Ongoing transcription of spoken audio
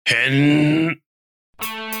Henshin.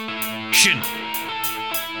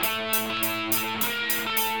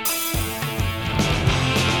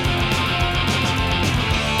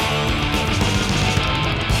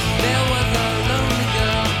 There was a lonely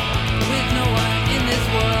girl with no one in this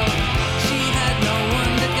world. She had no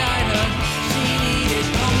one to guide her. She needed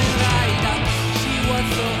Kamen Rider. She was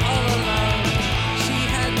so all alone. She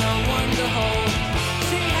had no one to hold.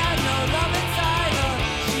 She had no love inside her.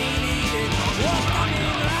 She needed Kamen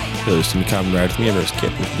Rider. Hello, some Kamen Riders. Me, I'm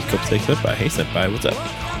Kip. With the Cup Steak Senpai. Hey, Senpai, what's up?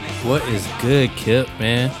 What is good, Kip,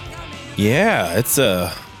 man? Yeah, it's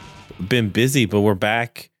been busy, but we're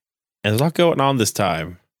back. And there's a lot going on this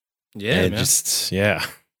time. Yeah, And man. yeah.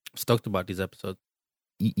 Stoked about these episodes.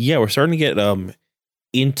 Yeah, we're starting to get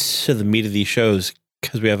into the meat of these shows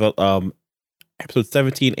because we have episode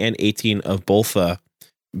 17 and 18 of both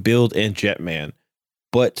Build and Jetman.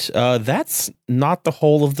 But that's not the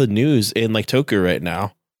whole of the news in like Tokyo right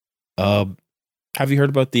now. Have you heard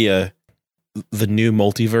about the new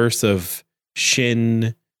multiverse of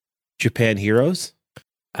Shin Japan Heroes?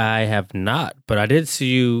 I have not, but I did see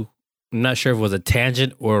you. I'm not sure if it was a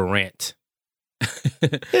tangent or a rant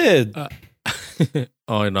Eh,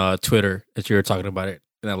 on Twitter that you were talking about it,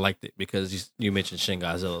 and I liked it because you mentioned Shin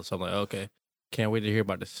Godzilla. So I'm like, okay, can't wait to hear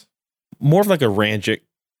about this. more of like a rangic,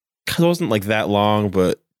 because it wasn't like that long,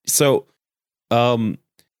 but so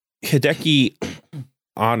Hideki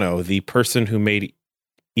Anno, the person who made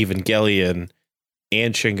Evangelion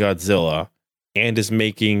and Shin Godzilla and is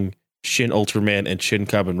making Shin Ultraman and Shin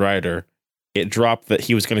Kamen Rider, it dropped that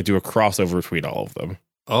he was going to do a crossover between all of them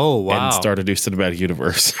Oh wow! and start a new cinematic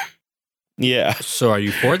universe. Yeah. So are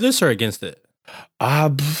you for this or against it? I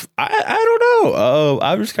don't know.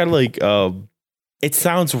 I'm just kind of like, it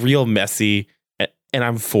sounds real messy, and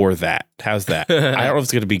I'm for that. How's that? I don't know if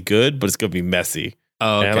it's going to be good, but it's going to be messy.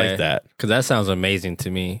 Oh, And okay. I like that. Because that sounds amazing to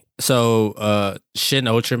me. So Shin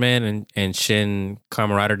Ultraman and Shin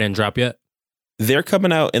Kamen Rider didn't drop yet? They're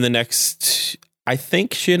coming out in the next, I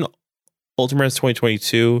think Shin Ultraman is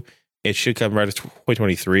 2022. It should come right at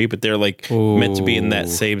 2023, but they're like meant to be in that Ooh.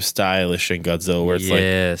 same style as Shin Godzilla, where it's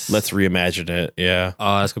Yes. like, let's reimagine it. Yeah.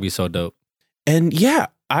 Oh, that's gonna be so dope. And yeah,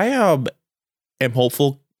 I am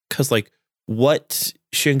hopeful because like what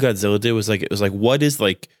Shin Godzilla did was like, it was like, what is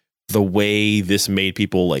like the way this made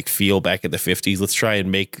people like feel back in the 50s? Let's try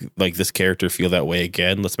and make like this character feel that way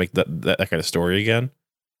again. Let's make that kind of story again.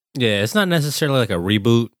 Yeah, it's not necessarily like a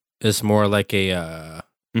reboot. It's more like a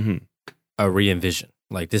re-envision.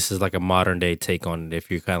 Like this is like a modern day take on it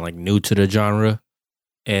if you're kind of like new to the genre,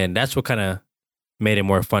 and that's what kind of made it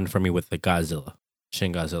more fun for me with the Godzilla,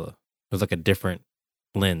 Shin Godzilla. It was like a different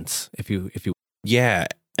lens. If you Yeah,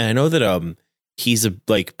 and I know that he's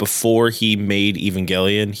like before he made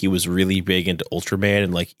Evangelion, he was really big into Ultraman,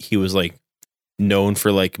 and like he was like known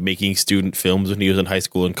for like making student films when he was in high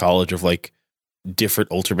school and college of like different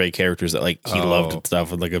Ultraman characters that like he loved and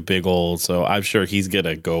stuff, and like a big old. So I'm sure he's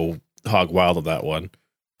gonna go hog wild on that one.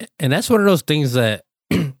 and that's one of those things that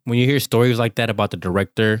when you hear stories like that about the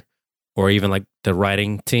director or even like the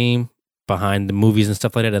writing team behind the movies and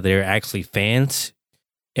stuff like that they're actually fans,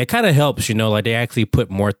 it kind of helps, you know, like they actually put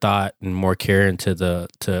more thought and more care into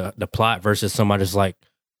the plot versus somebody just like,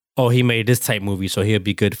 oh, he made this type movie, so he'll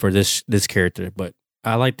be good for this character. But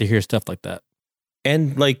I like to hear stuff like that.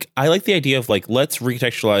 And like I like the idea of like, let's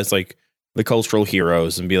recontextualize like the cultural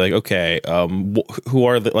heroes and be like, okay, who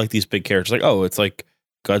are like these big characters? Like, oh, it's like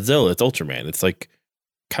Godzilla, it's Ultraman, it's like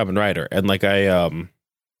Kamen Rider. And like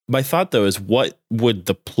my thought though is, what would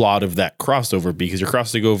the plot of that crossover be? Because you're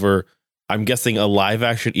crossing over, I'm guessing, a live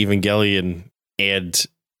action Evangelion and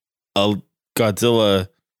a Godzilla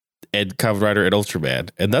and Kamen Rider and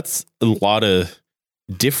Ultraman, and that's a lot of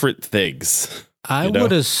different things. I You know?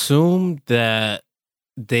 would assume that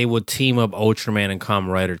they would team up Ultraman and Kamen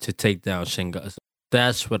Rider to take down Shin Godzilla.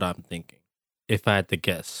 That's what I'm thinking, if I had to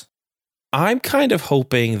guess. I'm kind of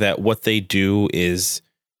hoping that what they do is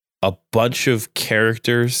a bunch of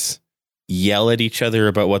characters yell at each other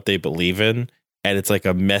about what they believe in, and it's like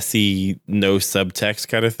a messy, no subtext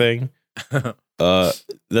kind of thing.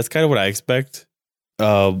 That's kind of what I expect.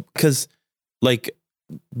 Because like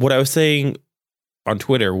what I was saying on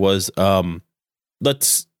Twitter was,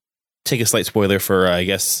 let's take a slight spoiler for I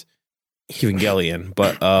guess Evangelion,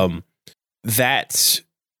 but that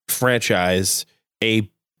franchise, a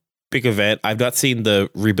big event. I've not seen the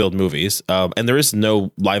Rebuild movies, and there is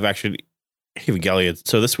no live action Evangelion,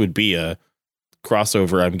 so this would be a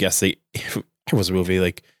crossover. I'm guessing if it was a movie,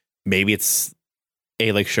 like maybe it's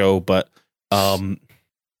a like show, but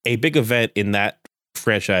a big event in that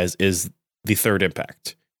franchise is the Third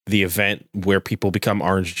Impact, the event where people become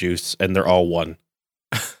orange juice and they're all one.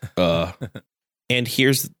 And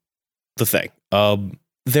here's the thing.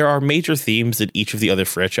 There are major themes in each of the other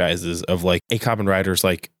franchises of like a Kamen Rider's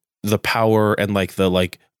like the power and like the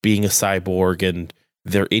like being a cyborg and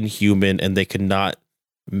they're inhuman and they cannot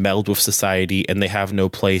meld with society and they have no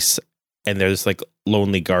place and they're this like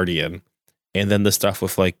lonely guardian. And then the stuff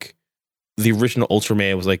with like the original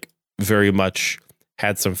Ultraman was like very much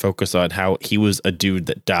had some focus on how he was a dude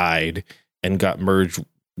that died and got merged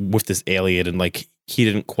with this alien and like he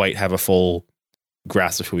didn't quite have a full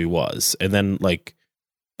grasp of who he was. And then like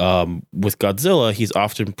with Godzilla, he's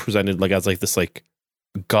often presented like as like this like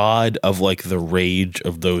god of like the rage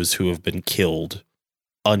of those who have been killed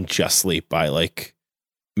unjustly by like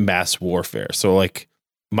mass warfare. So like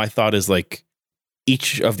my thought is like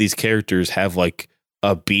each of these characters have like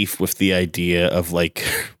a beef with the idea of like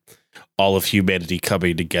all of humanity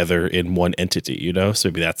coming together in one entity, you know? So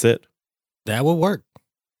maybe that's it. That would work.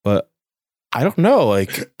 But I don't know.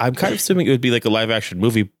 Like, I'm kind of assuming it would be like a live action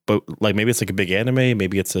movie, but like maybe it's like a big anime,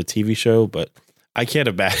 maybe it's a TV show, but I can't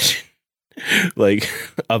imagine like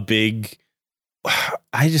a big. How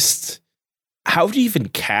do you even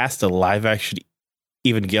cast a live action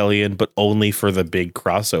Evangelion, but only for the big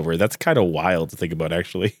crossover? That's kind of wild to think about,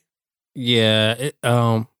 actually. Yeah.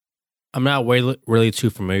 I'm not really too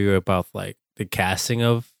familiar about like the casting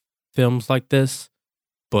of films like this,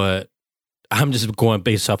 but I'm just going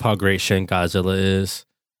based off how great Shin Godzilla is,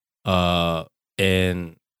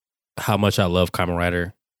 and how much I love Kamen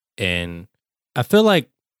Rider. And I feel like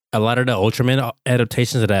a lot of the Ultraman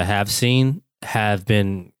adaptations that I have seen have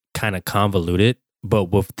been kind of convoluted,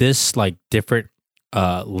 but with this like different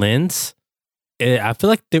lens, I feel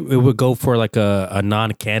like it would go for like a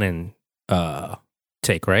non-canon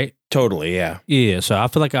take, right? Totally, yeah. Yeah, so I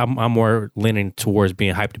feel like I'm more leaning towards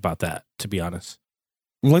being hyped about that, to be honest.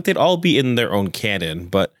 Like they'd all be in their own canon,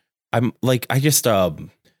 but I'm like,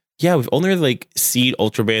 we've only like seen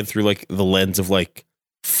Ultraman through like the lens of like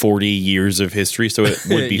 40 years of history, so it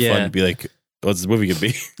would be Yeah. fun to be like, what's this movie gonna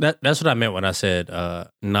be? That's what I meant when I said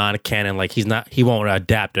non-canon. Like he won't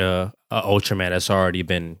adapt a Ultraman that's already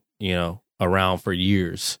been, around for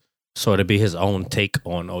years. So it'd be his own take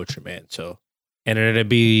on Ultraman. So, and it'd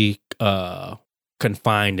be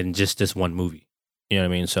confined in just this one movie. You know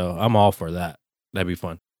what I mean? So I'm all for that. That'd be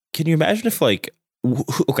fun. Can you imagine if like,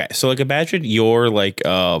 okay, so like imagine you're like,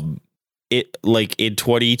 it like in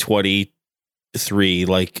 2023,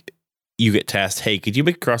 like you get tasked, hey, could you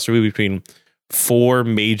make a crossover movie between 4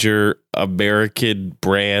 major American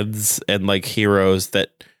brands and like heroes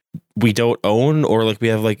that we don't own, or like we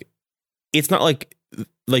have like, it's not like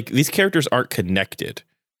these characters aren't connected.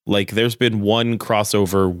 Like there's been one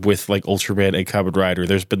crossover with like Ultraman and Kamen Rider.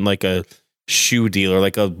 There's been like a shoe deal or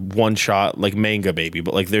like a one shot like manga maybe,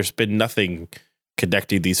 but like there's been nothing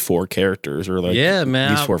connecting these 4 characters or like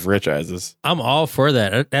these 4 franchises. I'm all for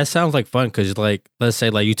that. That sounds like fun because like let's say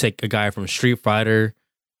like you take a guy from Street Fighter,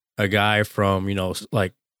 a guy from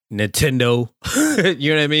like Nintendo, you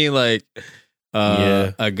know what I mean, like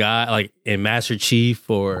a guy like in Master Chief,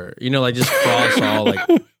 or like just cross all like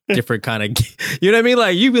different kind of, you know what I mean,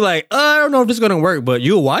 like you'd be like, I don't know if this is gonna work, but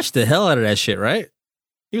you'll watch the hell out of that shit, right?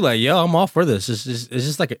 You're like, yo, I'm all for this. It's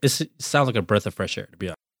just like it sounds like a breath of fresh air, to be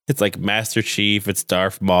honest. It's like Master Chief, it's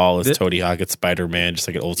Darth Maul, it's Tony Hawk, it's Spider-Man, just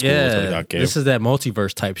like an old school Tony Hawk game. This is that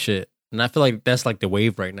multiverse type shit, and I feel like that's like the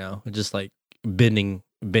wave right now. It's just like bending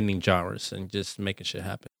genres and just making shit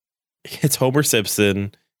happen. It's Homer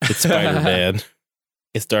Simpson, it's Spider-Man,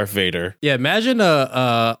 it's Darth Vader. Yeah, imagine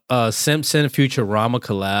a Simpson Futurama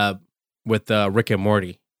collab with Rick and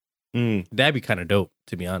Morty. That'd be kind of dope,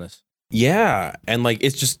 to be honest. Yeah, and like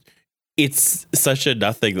it's such a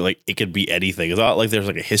nothing. Like it could be anything. It's not like there's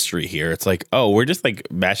like a history here. It's like, oh, we're just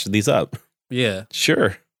like mashing these up. Yeah,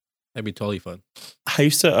 sure, that'd be totally fun. I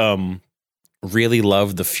used to really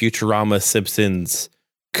love the Futurama Simpsons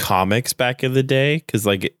comics back in the day because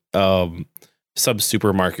like some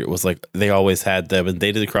supermarket was like they always had them and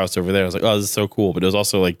they did the crossover there. I was like, oh, this is so cool. But it was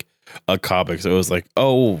also like a comic, so it was like,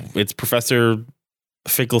 oh, it's Professor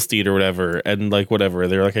Finkelstein or whatever, and like whatever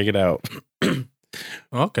they're like hanging out.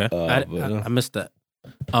 Okay, I missed that.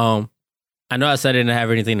 I know I said I didn't have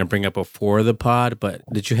anything to bring up before the pod, but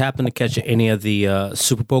did you happen to catch any of the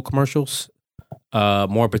Super Bowl commercials?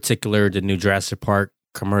 More particular, the new Jurassic Park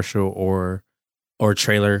commercial or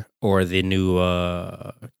trailer, or the new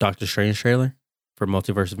Doctor Strange trailer for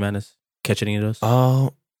Multiverse of Madness? Catch any of those?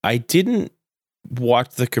 Oh, I didn't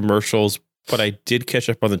watch the commercials, but I did catch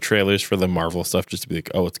up on the trailers for the Marvel stuff just to be like,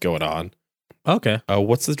 oh, what's going on? Okay.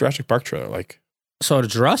 What's the Jurassic Park trailer like? So the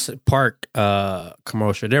Jurassic Park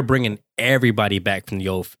commercial, they're bringing everybody back from the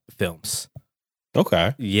old films.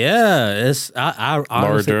 Okay. Yeah, it's I Laura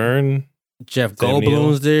honestly, Dern. Jeff Sam Neill.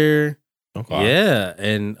 Goldblum's there. Okay. Yeah,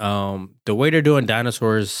 and the way they're doing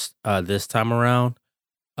dinosaurs this time around,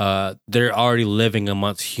 they're already living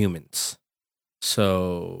amongst humans.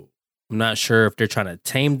 So I'm not sure if they're trying to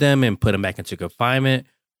tame them and put them back into confinement,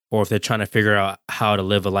 or if they're trying to figure out how to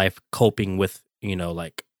live a life coping with,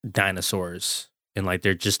 like dinosaurs, and like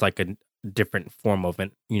they're just like a different form of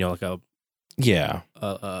an, like Yeah.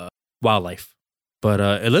 a wildlife. But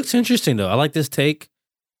it looks interesting though. I like this take.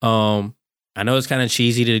 I know it's kind of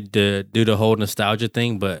cheesy to do the whole nostalgia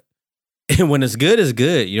thing, but when it's good, it's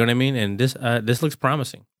good. You know what I mean? And this looks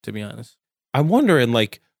promising, to be honest. I'm wondering,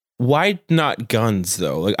 like, why not guns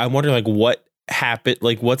though? Like, I wonder, like, what happened?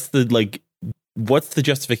 Like, what's the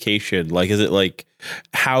justification? Like, is it like,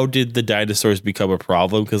 how did the dinosaurs become a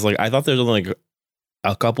problem? Because like, I thought there's only like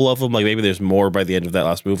a couple of them. Like, maybe there's more by the end of that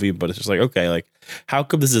last movie, but it's just like, okay, like, how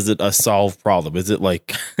come this isn't a solved problem? Is it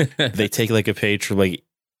like they take like a page from like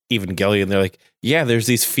Evangelion and they're like, yeah, there's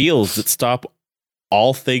these fields that stop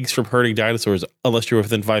all things from hurting dinosaurs unless you're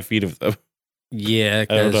within 5 feet of them. Yeah,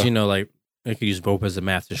 I don't because know. like they could use rope as a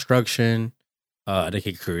mass destruction. They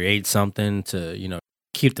could create something to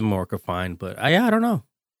keep them more confined. But I don't know.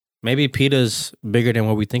 Maybe PETA's bigger than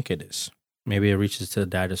what we think it is. Maybe it reaches to the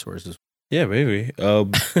dinosaurs as Yeah, maybe. well.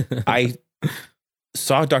 I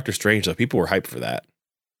saw Doctor Strange, though. People were hyped for that.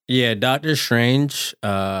 Yeah, Doctor Strange,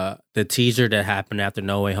 the teaser that happened after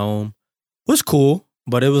No Way Home was cool,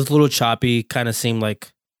 but it was a little choppy, kind of seemed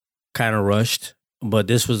like kind of rushed. But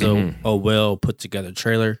this was a well put together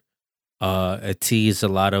trailer. It teased a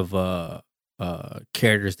lot of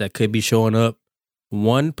characters that could be showing up.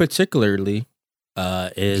 One particularly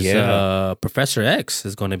is Professor X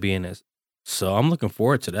is going to be in it. So I'm looking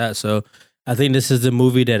forward to that. So I think this is the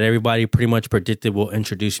movie that everybody pretty much predicted will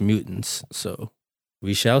introduce mutants. So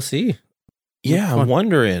we shall see. Yeah, Fun. I'm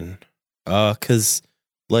wondering. Because,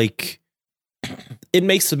 like, it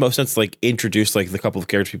makes the most sense to, like, introduce, like, the couple of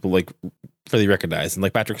characters people, like, really recognize. And,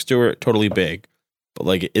 like, Patrick Stewart, totally big. But,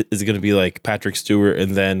 like, is it going to be, like, Patrick Stewart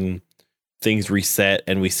and then things reset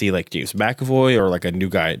and we see, like, James McAvoy or, like, a new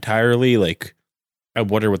guy entirely? Like, I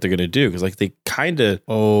wonder what they're going to do. Because, like, they kind of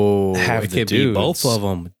have It the could be dudes. both of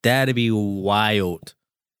them. That'd be wild.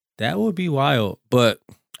 That would be wild. But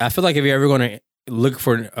I feel like if you're ever going to look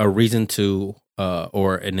for a reason to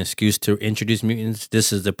or an excuse to introduce mutants,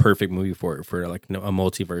 this is the perfect movie for it, for like a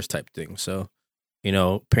multiverse type thing. So,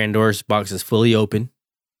 Pandora's box is fully open,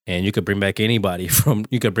 and you could bring back anybody from.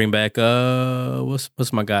 You could bring back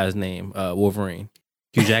what's my guy's name? Wolverine,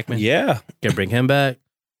 Hugh Jackman. Yeah. You can bring him back.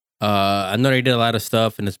 I know they did a lot of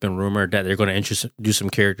stuff, and it's been rumored that they're going to introduce some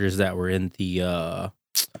characters that were in the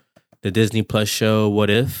Disney Plus show What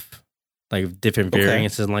If, like different Okay.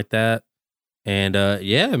 variances and like that. And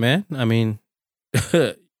yeah, man. I mean,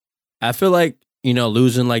 I feel like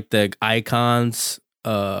losing like the icons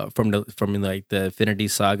from like the Infinity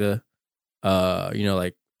Saga,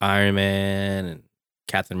 like Iron Man and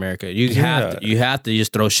Captain America. You have to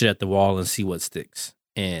just throw shit at the wall and see what sticks.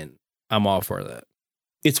 And I'm all for that.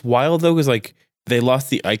 It's wild though, because like they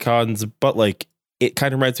lost the icons, but like it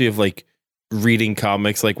kind of reminds me of like reading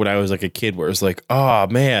comics like when I was like a kid, where it's like, oh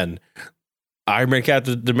man, Iron Man,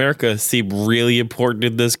 Captain America seem really important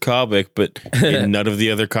in this comic, but in none of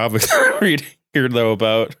the other comics I'm reading or know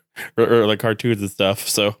about, or like cartoons and stuff.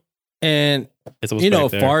 So And it's almost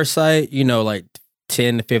back there. Farsight, like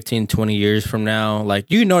 10 to 15, 20 years from now, like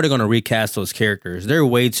they're going to recast those characters. They're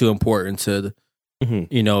way too important to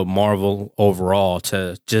Marvel overall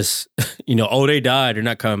to just, they died, they're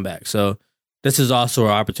not coming back. So this is also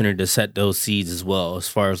an opportunity to set those seeds as well, as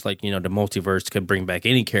far as like, the multiverse could bring back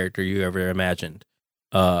any character you ever imagined.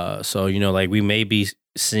 So, like we may be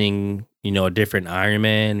seeing, a different Iron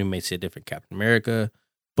Man, we may see a different Captain America,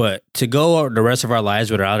 but to go the rest of our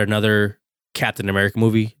lives without another Captain America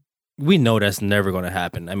movie, we know that's never going to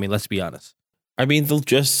happen. I mean, let's be honest. I mean, they'll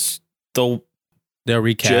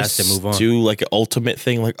Recast and just move on. do like an ultimate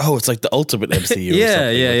thing, like, oh, it's like the ultimate MCU. or yeah,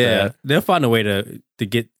 something yeah, like yeah. that. They'll find a way to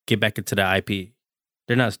get back into the IP.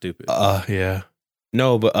 They're not stupid. Yeah.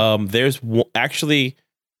 No, but there's actually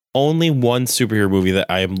only one superhero movie that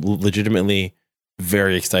I am legitimately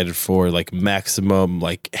very excited for, like maximum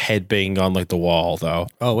like headbang on like the wall though.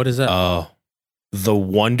 Oh, what is that? The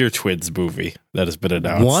Wonder Twins movie that has been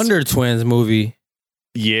announced. Wonder Twins movie.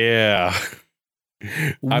 Yeah.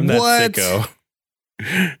 I'm that What? sicko.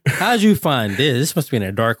 How'd you find this? This must be in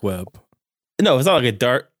a dark web. No, it's not like a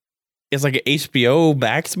dark. It's like an HBO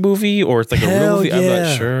Max movie, or it's like a real Hell movie. I'm yeah.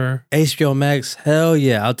 not sure. HBO Max. Hell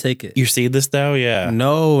yeah, I'll take it. You're seeing this now? Yeah.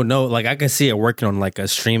 No, like I can see it working on like a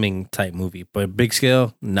streaming type movie, but big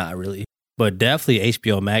scale, not really. But definitely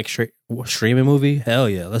HBO Max streaming movie. Hell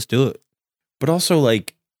yeah, let's do it. But also,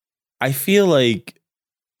 like, I feel like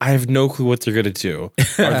I have no clue what they're gonna do.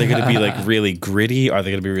 Are they gonna be like really gritty? Are they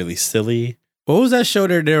gonna be really silly? What was that show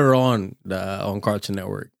that they were on Cartoon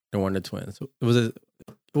Network? The Wonder Twins. It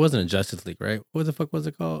wasn't a Justice League, right? What the fuck was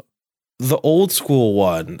it called? The old school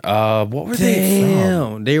one. What were they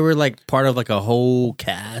from? They were like part of like a whole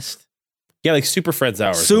cast. Yeah, like Super Friends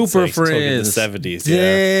Hours. Super It's like Friends. in the 70s.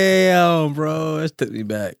 Damn, bro. That took me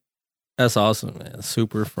back. That's awesome, man.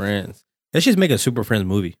 Super Friends. Let's just make a Super Friends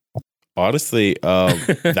movie. Honestly,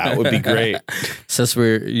 that would be great. Since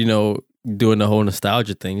we're, doing the whole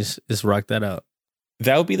nostalgia thing, just rock that out.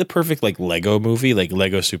 That would be the perfect like Lego movie, like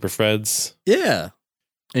Lego Super Friends. Yeah.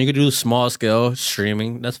 And you could do small scale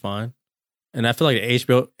streaming. That's fine. And I feel like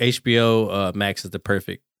HBO Max is the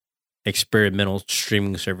perfect experimental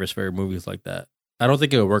streaming service for movies like that. I don't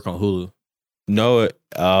think it would work on Hulu. No,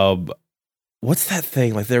 what's that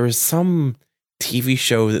thing? Like there was some TV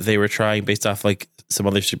show that they were trying based off like some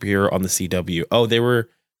other superhero on the CW. Oh,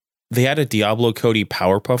 they had a Diablo Cody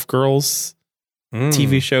Powerpuff Girls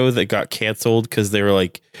TV show that got canceled because they were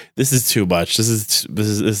like, this is too much. This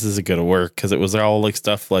isn't gonna work because it was all like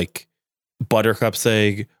stuff like Buttercup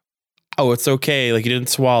saying, "Oh, it's okay, like you didn't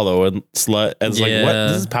swallow," and slut. And it's like, what?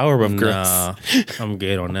 This is Powerpuff Girls. Nah, I'm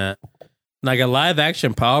good on that. Like a live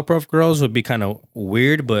action Powerpuff Girls would be kind of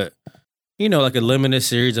weird, but like a limited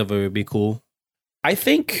series of it would be cool. I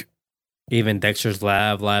think even Dexter's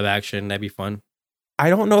Lab live action, that'd be fun. I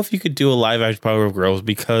don't know if you could do a live action Powerpuff Girls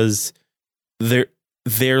because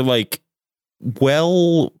they're like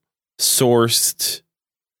well sourced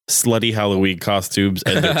slutty Halloween costumes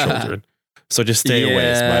and their children. So just stay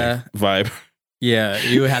away is my vibe. Yeah,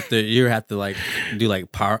 you would have to like do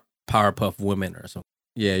like Powerpuff Women or something.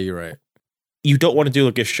 Yeah, you're right. You don't want to do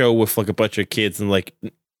like a show with like a bunch of kids and like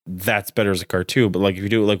that's better as a cartoon. But like if you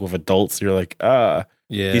do it like with adults, you're like,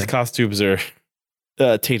 these costumes are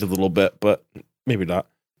tainted a little bit, but maybe not.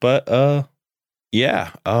 But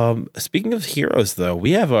yeah. Speaking of heroes, though,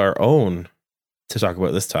 we have our own to talk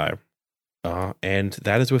about this time, and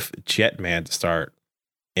that is with Jetman to start.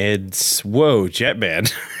 And whoa,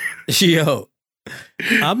 Jetman! Yo,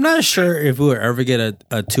 I'm not sure if we will ever get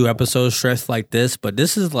a 2-episode stretch like this, but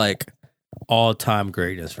this is like all time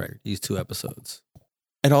greatness, right? These 2 episodes.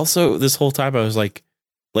 And also, this whole time I was like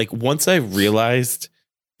once I realized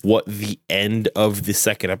what the end of the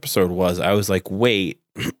second episode was, I was like, wait,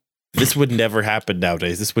 this would never happen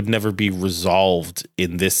nowadays. This would never be resolved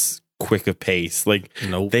in this quick a pace. Like,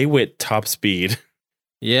 nope. They went top speed.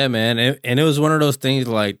 Yeah, man. And it was one of those things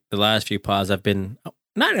like the last few pods I've been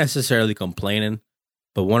not necessarily complaining,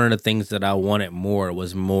 but one of the things that I wanted more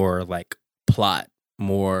was more like plot,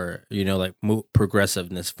 more, like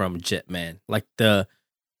progressiveness from Jetman. Like the,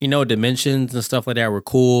 dimensions and stuff like that were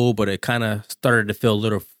cool, but it kind of started to feel a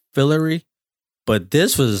little fillery. But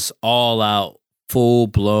this was all out, full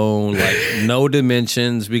blown, like no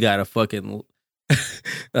dimensions. We got a fucking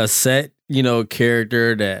a set,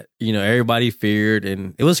 character that, everybody feared.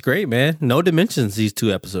 And it was great, man. No dimensions, these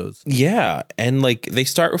 2 episodes. Yeah. And like they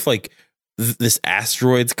start with like this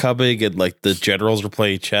asteroid's coming and like the generals are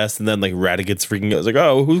playing chess. And then like Radigan's freaking out. It's like,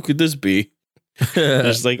 oh, who could this be?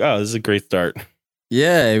 It's like, oh, this is a great start.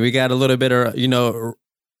 Yeah. We got a little bit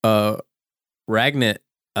of, Ragnet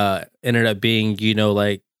ended up being,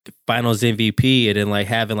 like finals MVP and then like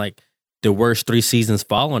having like the worst 3 seasons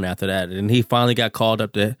following after that. And he finally got called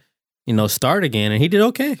up to, start again. And he did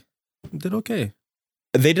okay.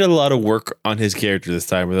 They did a lot of work on his character this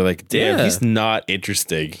time where they're like, damn, he's not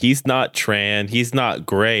interesting. He's not Tran. He's not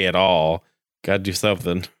gray at all. Got to do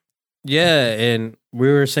something. Yeah. And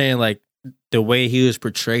we were saying like the way he was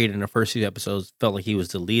portrayed in the first few episodes felt like he was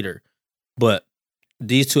the leader. But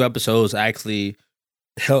these 2 episodes actually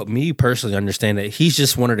helped me personally understand that he's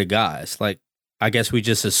just one of the guys. Like, I guess we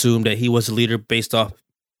just assumed that he was a leader based off,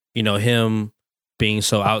 him being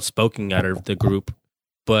so outspoken out of the group.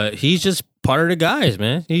 But he's just part of the guys,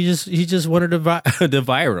 man. He just wanted to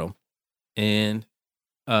divide them. And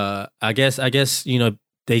I guess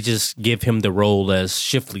they just give him the role as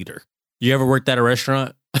shift leader. You ever worked at a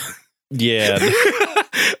restaurant? Yeah.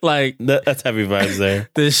 Like that's heavy vibes there.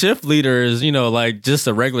 The shift leader is, like just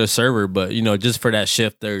a regular server, but just for that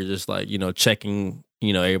shift, they're just like, checking,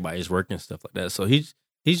 everybody's work and stuff like that. So he's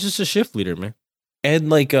just a shift leader, man. And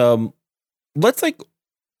like, let's like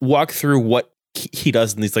walk through what he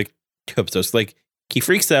does in these like 2 episodes. Like he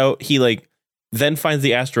freaks out. He like then finds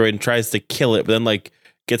the asteroid and tries to kill it, but then like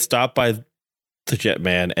gets stopped by the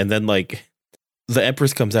Jetman. And then like the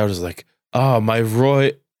Empress comes out and is like, my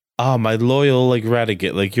loyal like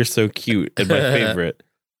Radigan, like you're so cute and my favorite.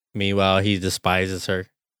 Meanwhile, he despises her.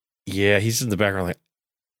 Yeah, he's in the background like,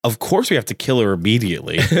 of course we have to kill her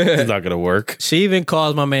immediately. It's not gonna work. She even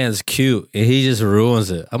calls my man's cute, and he just ruins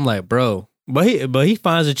it. I'm like, bro, but he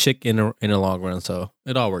finds a chick in the long run, so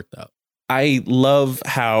it all worked out. I love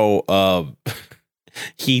how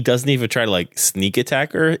he doesn't even try to like sneak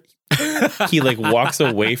attack her. He like walks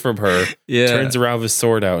away from her, turns around with his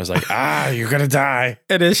sword out, and is like, you're gonna die.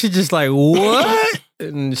 And then she just like, what?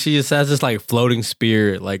 And she just has this like floating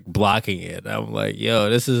spear like blocking it. I'm like, yo,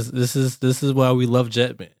 this is why we love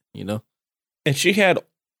Jetman, you know? And she had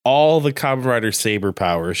all the Kamen Rider saber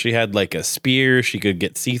power. She had like a spear, she could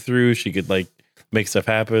get see-through, she could like make stuff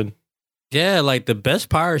happen. Yeah, like the best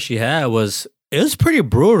power she had was, it was pretty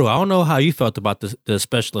brutal. I don't know how you felt about the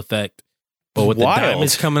special effect. But with Wild. the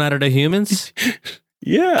diamonds coming out of the humans,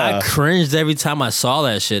 Yeah. I cringed every time I saw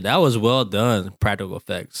that shit. That was well done, practical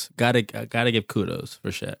effects. Gotta give kudos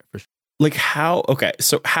for sure. Like how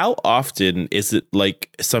often is it like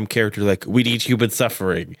some character like, we need human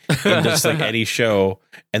suffering in just like any show,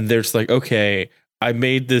 and they're just like, okay, I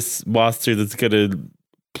made this monster that's gonna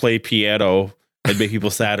play piano and make people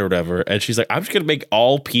sad or whatever, and she's like, I'm just gonna make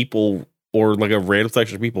all people or like a random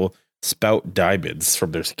section of people spout diamonds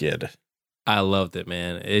from their skin. I loved it,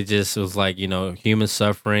 man. It just was like, you know, human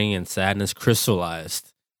suffering and sadness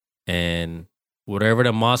crystallized. And whatever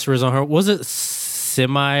the monster is on her, was it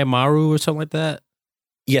Semi Maru or something like that?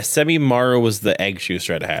 Yeah, Semi Maru was the egg she was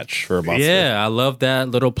trying to hatch for a monster. Yeah, I love that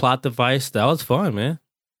little plot device. That was fun, man.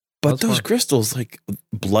 But those crystals, like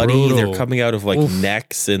bloody, Brutal. they're coming out of like Oof.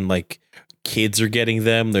 necks, and like kids are getting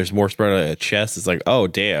them. There's more spread out of chest. It's like, oh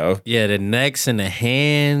damn. Yeah, the necks and the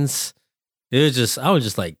hands. It was just, I was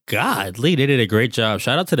just like, God, Lee, they did a great job.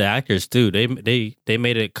 Shout out to the actors too. They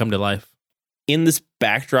made it come to life. In this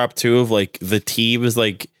backdrop too of like the team is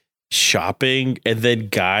like shopping, and then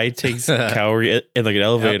Guy takes Kaori in like an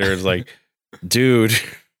elevator and is like, dude,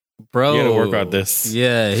 Bro, you gotta work on this.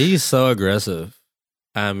 Yeah, he's so aggressive.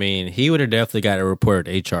 I mean, he would have definitely got a report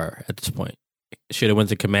at HR at this point. Should have went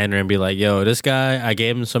to commander and be like, yo, this guy, I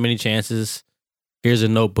gave him so many chances. Here's a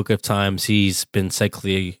notebook of times he's been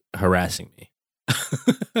sexually harassing me.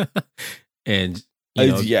 And you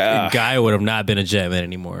know, yeah. Guy would have not been a Jetman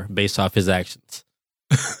anymore based off his actions.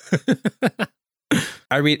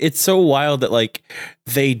 I mean, it's so wild that like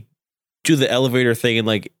they do the elevator thing, and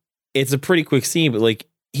like it's a pretty quick scene, but like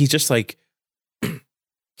he's just like,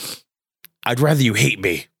 I'd rather you hate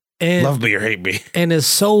me, And love me or hate me. And it's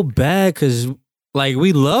so bad because, like,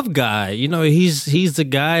 we love Guy. You know, he's the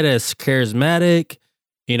guy that's charismatic.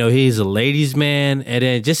 You know, he's a ladies' man. And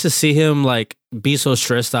then just to see him, like, be so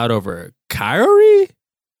stressed out over Kaori?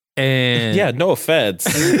 And Yeah, no offense.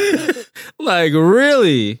 like,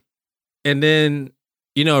 really? And then,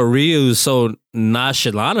 you know, Ryu's so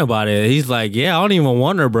nonchalant about it. He's like, yeah, I don't even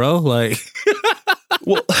want her, bro. Like,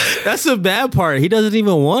 Well, that's the bad part. He doesn't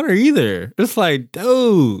even want her either. It's like,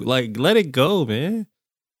 dude, like, let it go, man.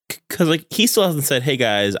 because like he still hasn't said, hey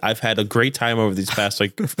guys, I've had a great time over these past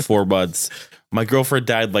like 4 months. My girlfriend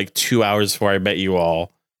died like 2 hours before I met you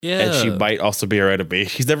all. Yeah. And she might also be our enemy.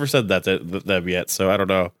 He's never said that to them yet, so I don't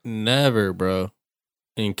know. Never, bro.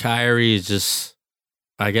 And Kairi is just,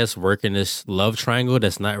 I guess, working this love triangle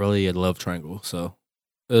that's not really a love triangle. So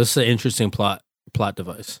it's an interesting plot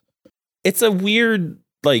device. It's a weird,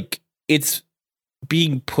 like, it's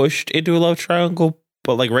being pushed into a love triangle,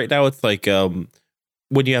 but like right now it's like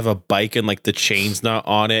when you have a bike and like the chain's not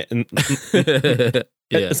on it, and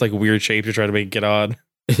Yeah. it's like weird shapes you're trying to make it get on.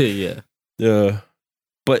 Yeah.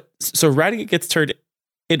 But so Raditz gets turned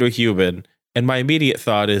into a human, and my immediate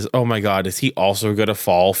thought is, oh my god, is he also gonna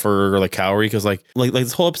fall for like Kaori? Because like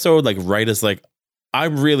this whole episode, like Right is like,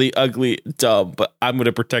 I'm really ugly, dumb, but I'm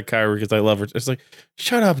gonna protect Kaori because I love her. It's like,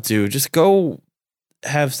 shut up, dude. Just go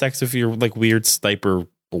have sex with your like weird sniper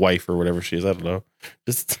wife or whatever she is. I don't know.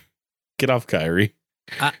 Just get off Kaori.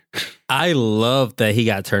 I love that he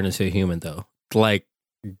got turned into a human, though. Like,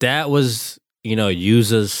 that was, you know,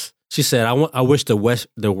 Yuza's. She said, I wish the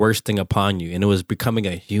worst thing upon you, and it was becoming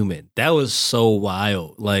a human. That was so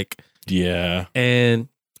wild. Like, Yeah. and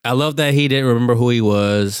I love that he didn't remember who he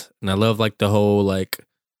was, and I love like the whole like,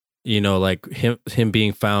 you know, like him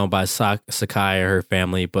being found by Sakai and her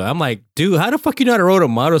family. But I'm like, dude, how the fuck you know how to ride a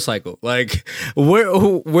motorcycle? Like,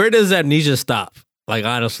 where does amnesia stop? Like,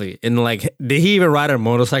 honestly, and like, did he even ride a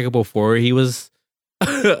motorcycle before he was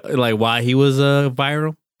like why he was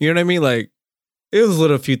viral? You know what I mean? Like, it was a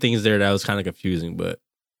little few things there that was kind of confusing, but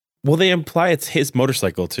Well, they imply it's his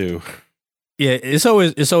motorcycle too. yeah, it's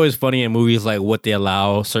always funny in movies like what they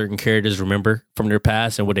allow certain characters to remember from their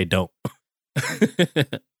past and what they don't.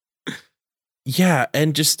 Yeah,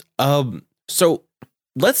 and just so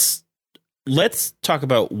let's talk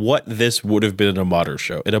about what this would have been in a modern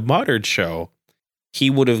show. In a modern show, he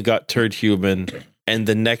would have got turned human, and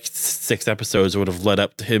the next 6 episodes would have led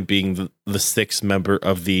up to him being the 6th member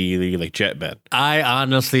of the like Jetmen. I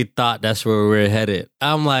honestly thought that's where we were headed.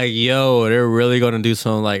 I'm like, yo, they're really going to do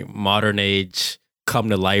some like modern age come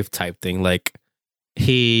to life type thing. Like,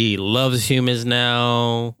 he loves humans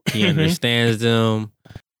now. He understands them.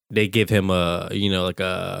 They give him a, like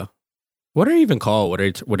a, what are they even called? What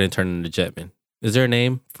they turn into Jetmen? Is there a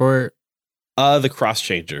name for it? The cross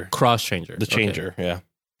changer. Cross changer. The changer, Okay. yeah.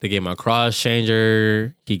 They gave him a cross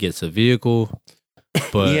changer. He gets a vehicle.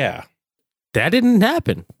 But yeah. that didn't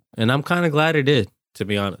happen. And I'm kind of glad it did, to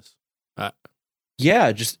be honest.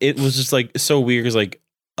 Yeah, it was just like so weird because like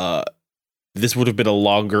this would have been a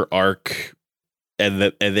longer arc, and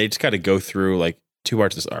they just kind of go through like 2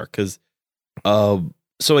 parts of this arc because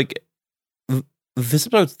so like this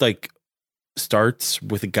episode like starts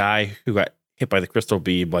with a guy who got hit by the crystal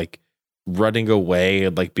beam like running away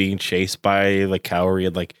and like being chased by like Kaori,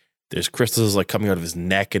 and like there's crystals like coming out of his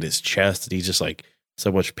neck and his chest, and he's just like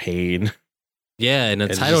so much pain. Yeah, and the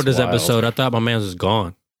It's title of just this wild. episode, I thought my man was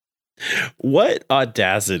gone. What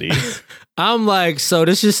audacity. I'm like, so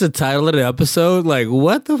this is just the title of the episode? Like,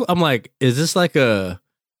 what the? I'm like, is this like a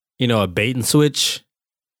bait and switch?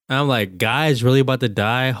 I'm like, guy's really about to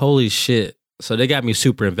die? Holy shit. So they got me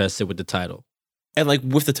super invested with the title. And like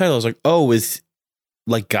with the title, I was like, oh, is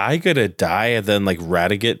like Guy gonna die and then like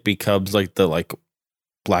Radiguet becomes like the like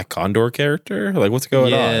Black Condor character? Like what's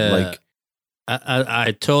going Yeah. on? Like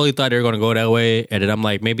I totally thought they were going to go that way. And then I'm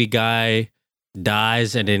like, maybe Guy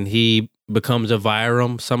dies and then he becomes a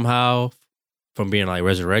Vyram somehow from being like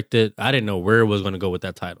resurrected. I didn't know where it was going to go with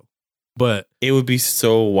that title. But it would be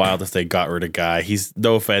so wild if they got rid of Guy. He's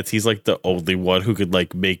no offense, he's like the only one who could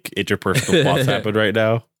like make interpersonal plots happen right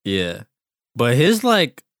now. yeah. But his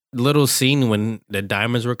like little scene when the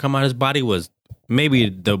diamonds were coming out of his body was maybe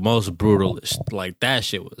the most brutalist. Like that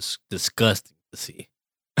shit was disgusting to see.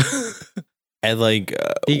 And like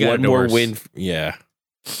He got one more endorsed. win.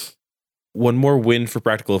 One more win for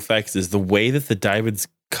practical effects is the way that the diamonds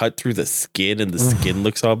cut through the skin and the skin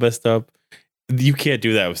looks all messed up. You can't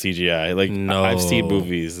do that with CGI. Like No. I've seen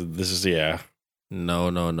movies. This is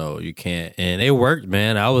No, you can't. And it worked,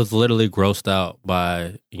 man. I was literally grossed out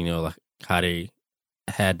by, like how they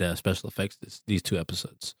had special effects these 2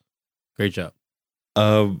 episodes. Great job.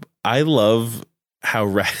 I love how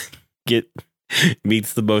Radiguet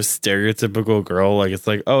meets the most stereotypical girl. Like it's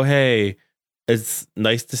like, oh hey, it's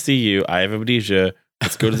nice to see you. I have amnesia.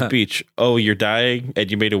 Let's go to the beach. Oh, you're dying, and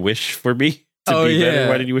you made a wish for me to be better.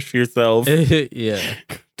 Why did you wish for yourself? yeah.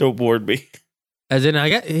 Don't warn me. As in, I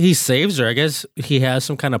guess he saves her. I guess he has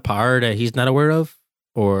some kind of power that he's not aware of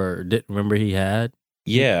or didn't remember he had.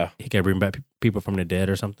 Yeah, He can bring back people from the dead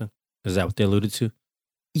or something. Is that what they alluded to?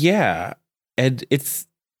 yeah, and it's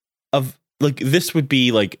of like this would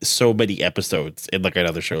be like so many episodes in like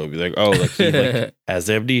another show. It would be like, oh, like he like has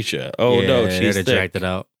amnesia. Oh no, she's they sick. dragged it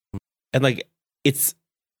out. And like it's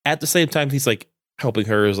at the same time he's like helping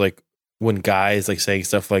her is like when Guy's like saying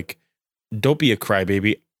stuff like, don't be a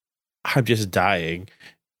crybaby, I'm just dying.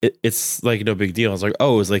 It's like no big deal. I was like,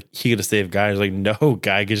 oh, is like he gonna save Guy? I was like, no,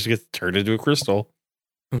 Guy just gets turned into a crystal.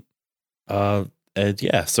 And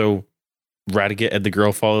yeah, so Radiguet and the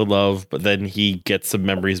girl fall in love, but then he gets some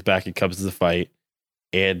memories back and comes to the fight,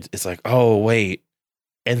 and it's like, oh wait,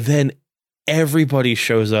 and then everybody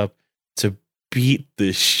shows up to beat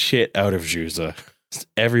the shit out of Juza.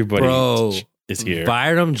 Everybody Bro, is here.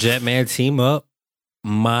 Vyram Jetman team up,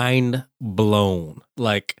 mind blown.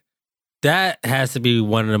 Like that has to be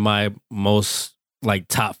one of my most like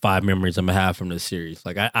top 5 memories I'm gonna have from this series.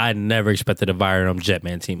 Like I never expected a Vyram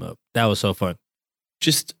Jetman team up. That was so fun.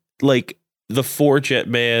 Just like the 4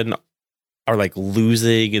 Jetman are like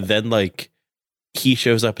losing, and then like he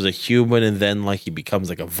shows up as a human, and then like he becomes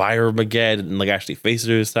like a Vyram again, and like actually faces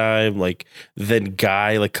her this time. Like then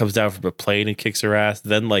Guy like comes down from a plane and kicks her ass.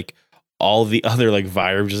 Then like all the other like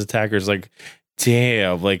Vyram just attackers. Like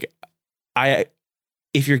damn, like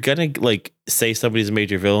if you're gonna like say somebody's a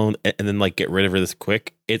major villain and then like get rid of her this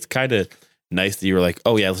quick, it's kind of nice that you were like,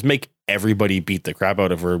 oh yeah, let's make everybody beat the crap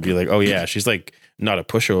out of her and be like, oh yeah, she's like not a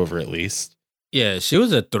pushover at least. Yeah, she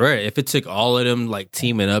was a threat. If it took all of them like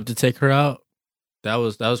teaming up to take her out, that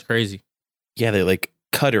was crazy. Yeah, they like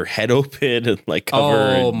cut her head open and like cover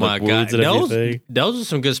her Oh in, my like, god, wounds and everything. those are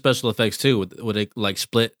some good special effects too. With they like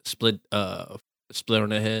split on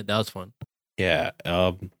the head. That was fun. Yeah,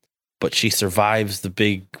 but she survives the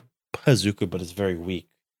big bazooka, but it's very weak.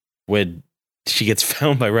 When she gets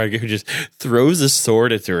found by Radiguet, who just throws a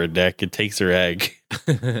sword into her neck and takes her egg.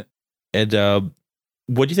 And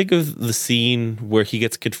what do you think of the scene where he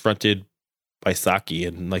gets confronted by Saki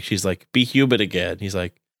and like she's like, "Be human again"? He's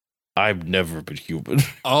like, "I've never been human."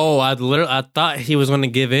 Oh, I thought he was going to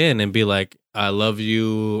give in and be like, "I love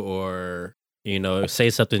you," or say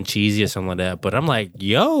something cheesy or something like that. But I'm like,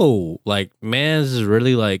 yo, like, man's is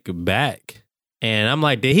really like back, and I'm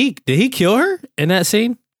like, did he kill her in that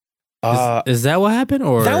scene? Is that what happened?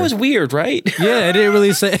 Or that was weird, right? Yeah, it didn't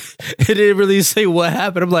really say. It didn't really say what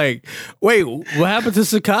happened. I'm like, wait, what happened to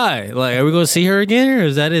Sakai? Like, are we gonna see her again, or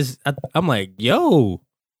is that his? I'm like, yo,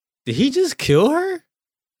 did he just kill her?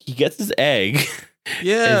 He gets his egg.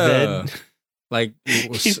 Yeah, And then like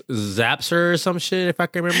zaps her or some shit, if I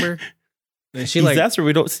can remember. And she that's where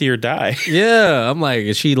we don't see her die. yeah, I'm like,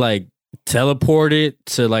 is she like teleported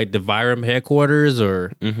to like the Vyram headquarters,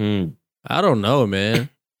 or I don't know, man.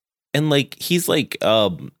 And like he's like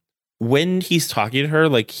when he's talking to her,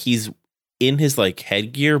 like he's in his like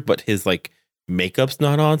headgear, but his like makeup's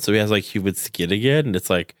not on, so he has like human skin again, and it's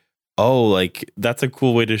like, oh, like that's a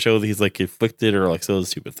cool way to show that he's like conflicted or like so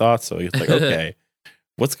stupid thoughts. So he's like, okay,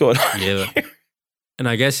 what's going on? Yeah. And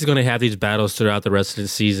I guess he's gonna have these battles throughout the rest of the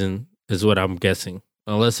season, is what I'm guessing.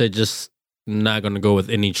 Unless they're just not gonna go with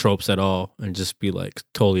any tropes at all and just be like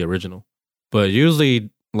totally original. But usually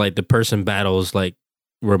like the person battles like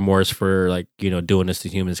remorse for like, doing this to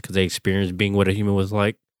humans because they experienced being what a human was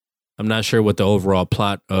like. I'm not sure what the overall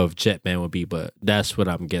plot of Jetman would be, but that's what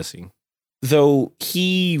I'm guessing. Though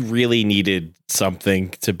he really needed something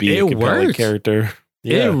to be a It compelling worked. character.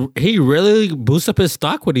 Yeah. He really boosted up his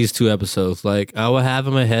stock with these 2 episodes. Like, I would have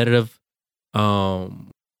him ahead of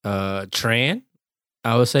Tran.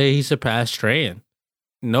 I would say he surpassed Tran.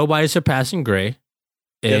 Nobody's surpassing Gray.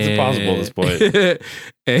 That's impossible at this point.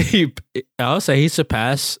 And I would say he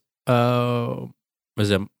surpassed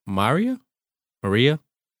was it Maria?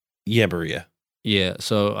 Yeah, Maria. Yeah,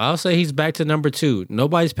 so I'll say he's back to number 2.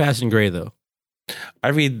 Nobody's passing Gray though.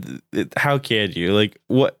 I mean, how can you? Like,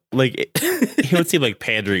 what? Like, he would seem like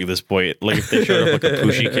pandering at this point. Like, if they showed up like a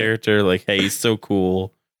pushy character, like, hey, he's so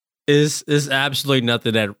cool. Is absolutely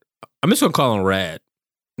nothing that I'm just gonna call him Rad.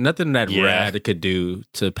 Nothing that Yeah. Rad could do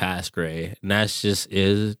to pass Gray, and that's just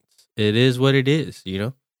it is what it is,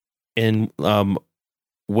 And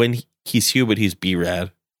when he's human, he's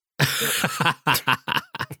B-Rad.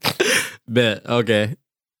 Bet okay.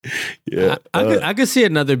 Yeah. I could see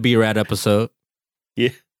another B-Rad episode.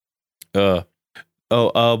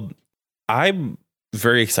 I'm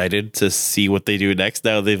very excited to see what they do next.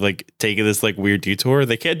 Now they've like taken this like weird detour.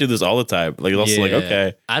 They can't do this all the time. Like, it's also like, Yeah.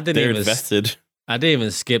 okay, I they're invested. I didn't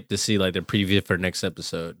even skip to see like the preview for next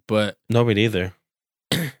episode, but No, me neither.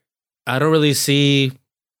 I don't really see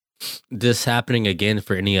this happening again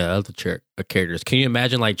for any other characters. Can you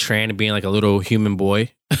imagine like Tran being like a little human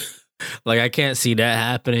boy? Like, I can't see that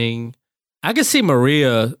happening. I can see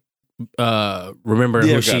Maria remembering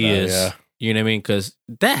who she is. Yeah. You know what I mean? Because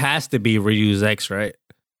that has to be Ryu's ex, right?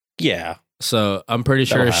 Yeah. So I'm pretty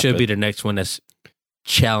sure That'll it should be happen. the next one that's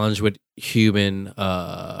challenged with human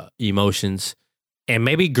emotions. And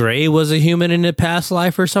maybe Gray was a human in a past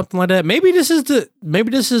life or something like that. Maybe this is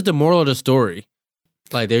the moral of the story.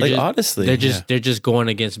 Like Honestly, they're just going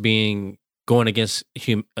against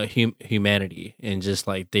humanity, and just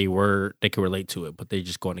like they could relate to it, but they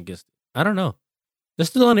just going against it. I don't know. It's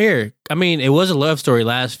still on air. I mean, it was a love story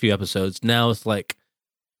last few episodes. Now it's like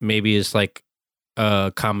maybe it's like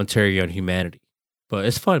a commentary on humanity. But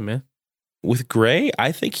it's fun, man. With Gray,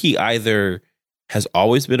 I think he either has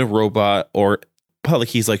always been a robot or probably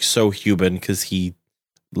he's like so human because he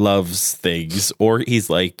loves things, or he's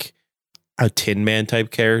like a Tin Man type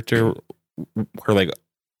character where like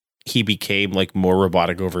he became like more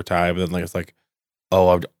robotic over time, and then like it's like,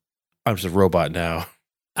 oh, I'm just a robot now.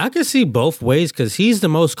 I could see both ways because he's the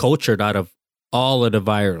most cultured out of all of the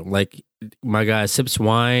Vyram. Like, my guy sips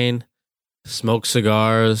wine, smokes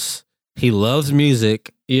cigars. He loves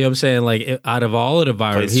music. You know what I'm saying? Like, out of all of the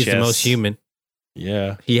Vyram, Plays he's the chess. most human.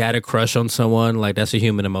 Yeah. He had a crush on someone. Like, that's a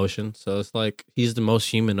human emotion. So it's like he's the most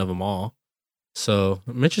human of them all. So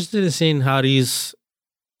I'm interested in seeing how these.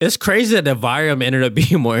 It's crazy that the Vyram ended up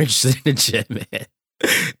being more interested in Jetman.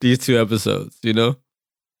 These 2 episodes,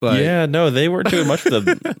 Like, yeah, no, they weren't doing much for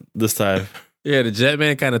them this time. Yeah, the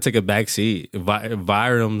Jetman kind of took a backseat.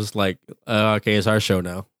 Vyram's like, okay, it's our show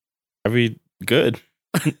now. I mean, good.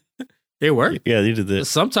 It worked. Yeah, you did this.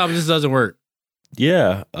 Sometimes this doesn't work.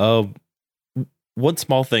 Yeah. One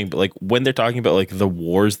small thing, but like when they're talking about like the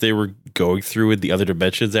wars they were going through in the other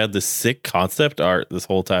dimensions, they had this sick concept art this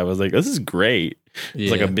whole time. I was like, this is great.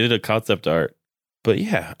 It's like a minute of concept art. But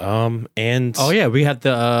yeah, and oh yeah, we had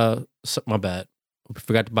the my bad. We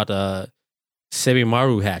forgot about the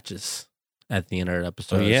Sebimaru hatches. at the end of that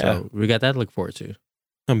episode. yeah. So we got that to look forward to.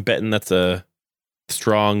 I'm betting that's a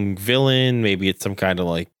strong villain. Maybe it's some kind of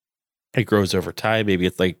like it grows over time. Maybe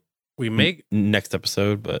it's like We may next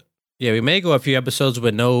episode, but we may go a few episodes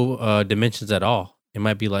with no dimensions at all. It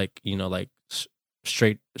might be like, like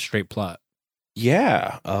straight plot.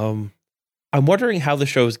 yeah. I'm wondering how the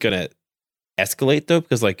show is gonna escalate though,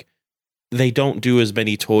 because like they don't do as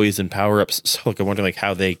many toys and power ups. So like I'm wondering like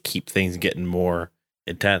how they keep things getting more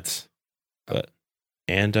intense. But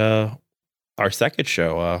and our second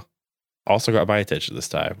show also got my attention this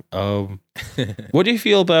time. What do you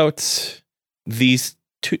feel about these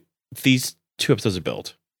two episodes of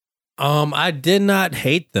Build? I did not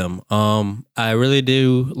hate them. I really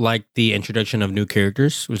do like the introduction of new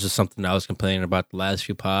characters, which is something I was complaining about the last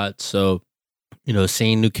few pods. So,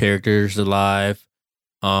 seeing new characters alive.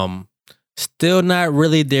 Still not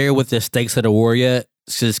really there with the stakes of the war yet.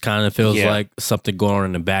 It just kind of feels like something going on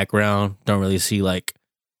in the background. Don't really see like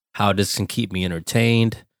how this can keep me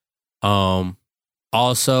entertained.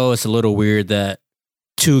 Also, it's a little weird that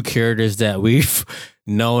two characters that we've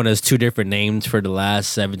known as two different names for the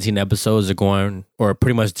last 17 episodes are going, or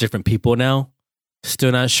pretty much different people now.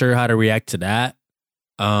 Still not sure how to react to that.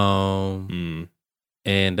 And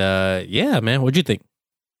yeah, man, what'd you think?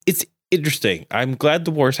 It's interesting. I'm glad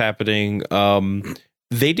the war's happening.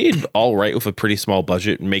 They did all right with a pretty small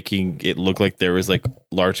budget, making it look like there was like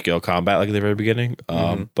large scale combat like at the very beginning.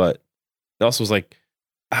 But it also was like,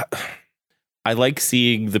 I like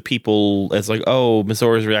seeing the people as like, oh,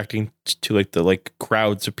 Misora is reacting to like the like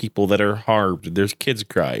crowds of people that are harmed. There's kids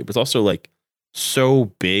crying. But it's also like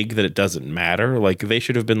so big that it doesn't matter. Like they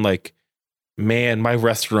should have been like, man, my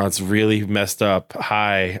restaurant's really messed up.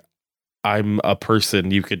 Hi, I'm a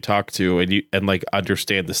person you could talk to and like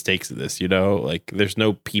understand the stakes of this, like there's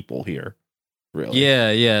no people here really.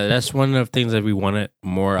 Yeah. That's one of the things that we wanted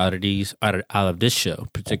more out of this show,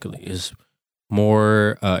 particularly, is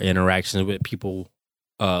more interactions with people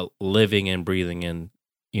living and breathing in,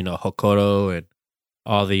 Hokkaido and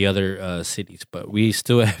all the other cities. But we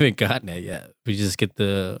still haven't gotten that yet. We just get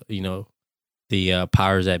the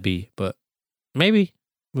powers that be. But maybe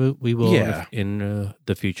we will in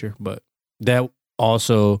the future. But that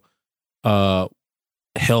also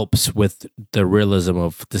helps with the realism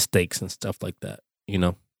of the stakes and stuff like that,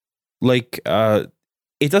 Like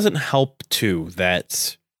it doesn't help too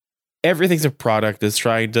that everything's a product that's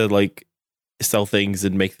trying to like sell things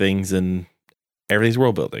and make things and everything's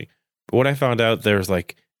world building. But when I found out there's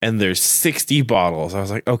 60 bottles, I was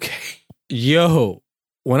like, okay. Yo,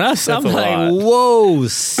 when I'm like, whoa,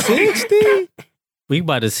 60? We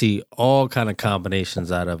about to see all kind of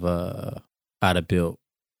combinations out of Build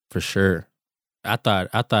for sure. I thought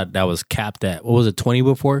that was capped at, what was it, 20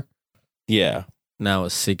 before? Yeah. Now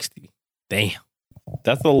it's 60. Damn.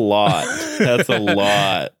 That's a lot. That's a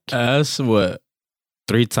lot. That's what,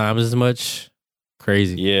 3 times as much?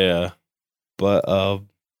 Crazy. Yeah. But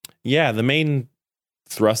the main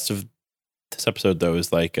thrust of this episode though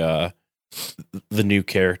is like the new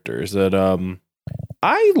characters. And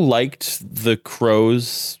I liked the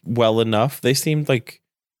crows well enough. They seemed like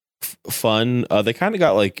fun. They kind of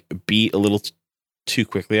got like beat a little too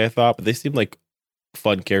quickly, I thought, but they seemed like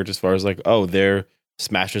fun characters as far as like, oh, they're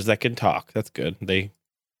smashers that can talk. That's good. They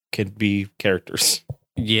can be characters.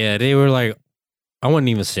 Yeah, they were like, I wouldn't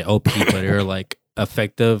even say OP, but they were like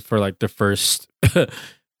effective for like the first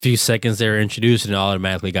few seconds they were introduced and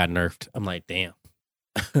automatically got nerfed. I'm like, damn.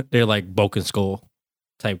 They're like Boken Skull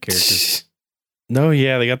type characters. No,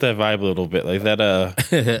 yeah, they got that vibe a little bit. Like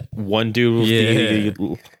that one dude with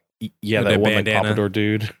that with one bandana. like Pompadour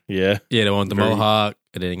dude. Yeah. Yeah, the one with the Very mohawk,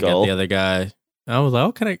 and then got the other guy. I was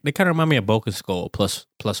like, they kind of remind me of Boken Skull plus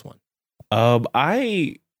one.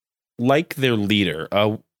 I like their leader.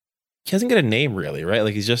 He doesn't get a name really, right?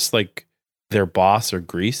 Like he's just like their boss or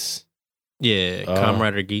Grease. Yeah,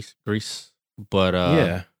 Comrade or Grease. But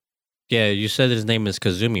yeah, you said his name is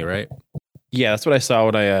Kazumi, right? Yeah, that's what I saw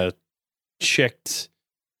when I checked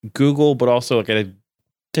Google, but also like I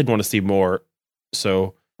didn't want to see more.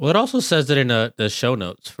 So well, it also says it in the show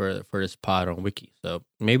notes for this pod on Wiki. So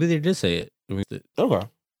maybe they did say it. Okay.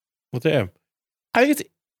 Well, damn. I think it's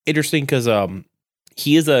interesting because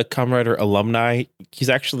he is a Kamen Rider alumni. He's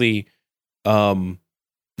actually a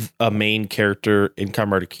main character in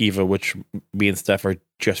Kamen Rider Kiva, which me and Steph are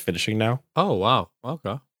just finishing now. Oh wow.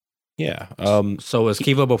 Okay. Yeah. So was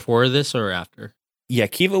Kiva before this or after? Yeah,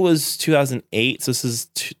 Kiva was 2008. So this is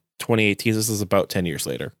 2018. This is about 10 years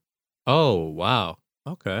later. Oh wow.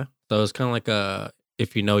 Okay. So it's kind of like a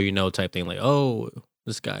if you know type thing. Like, oh,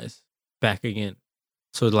 this guy's back again.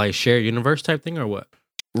 So like shared universe type thing or what?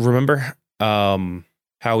 Remember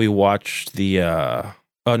how we watched the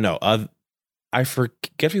I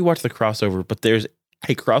forget if we watched the crossover, but there's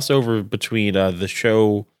a crossover between the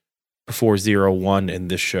show before 01 and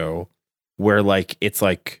this show where like it's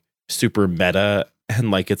like super meta and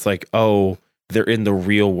like it's like, oh, they're in the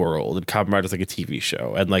real world and Kamen Rider's like a TV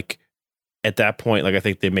show. And like at that point, like I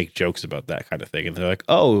think they make jokes about that kind of thing. And they're like,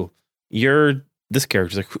 oh, you're this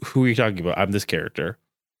character. Like, who are you talking about? I'm this character.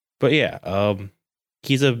 But yeah,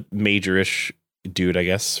 he's a major-ish dude, I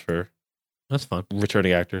guess, for That's fun.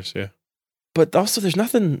 returning actors. Yeah. But also there's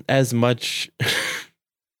nothing as much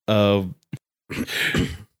as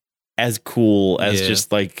cool as Yeah.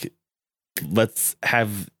 just like, let's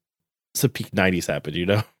have some peak 90s happen, you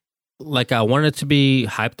know? Like I wanted to be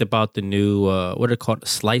hyped about the new what are it called?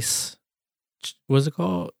 Slice. What's it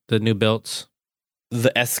called? The new belts.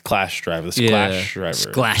 The S-Clash driver, the Splash driver.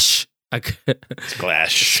 Splash.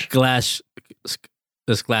 Splash. Splash.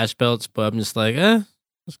 The Splash belts, but I'm just like,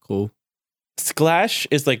 that's cool. Splash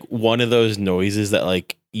is like one of those noises that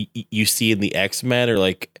like you see in the X-Men or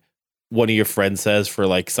like one of your friends says for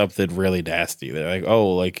like something really nasty. They're like,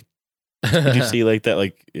 oh, like, did you see like that?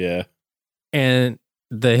 Like, yeah. And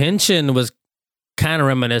the henshin was kind of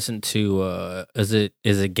reminiscent to is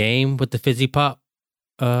it Game with the fizzy pop?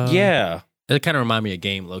 Yeah. It kind of reminded me of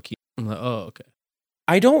Game, low key. I'm like, oh, okay.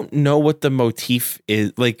 I don't know what the motif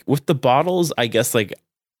is. Like with the bottles, I guess like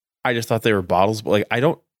I just thought they were bottles, but like I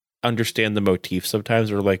don't understand the motif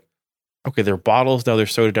sometimes. Or like, okay, they're bottles, now they're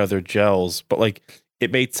soda, now they're gels. But like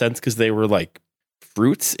it made sense because they were like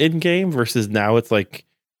fruits in Game versus now it's like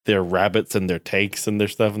they're rabbits and they're tanks and their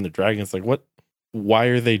stuff and they're dragons. Like what? Why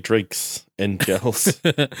are they drinks and gels?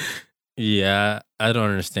 Yeah, I don't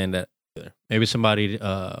understand that either. Maybe somebody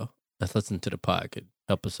that's listening to the pod could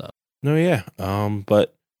help us out. No, yeah.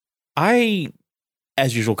 But I,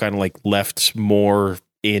 as usual, kind of like left more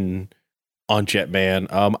in on Jetman.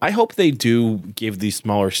 I hope they do give these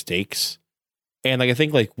smaller stakes, and like I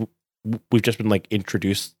think like we've just been like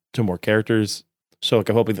introduced to more characters, so like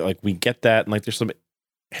I'm hoping that like we get that, and like there's some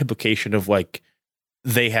implication of like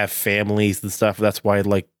they have families and stuff. That's why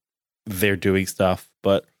like they're doing stuff.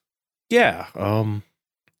 But yeah, I'm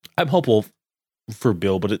hopeful for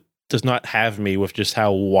Bill, but it does not have me with just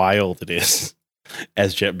how wild it is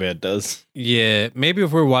as Jetman does. Yeah, maybe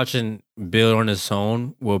if we're watching Bill on his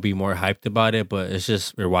own, we'll be more hyped about it. But it's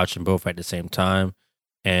just we're watching both at the same time,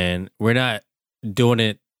 and we're not doing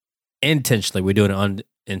it intentionally. We're doing it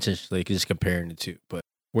unintentionally, just comparing the two. But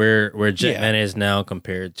where Jetman is now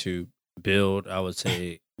compared to Build, I would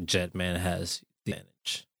say Jetman has the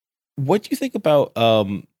advantage. What do you think about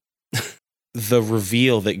the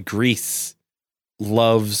reveal that Grease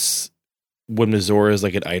loves when Mizora is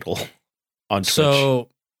like an idol on Twitch? So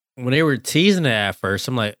when they were teasing it at first,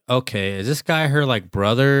 I'm like, okay, is this guy her like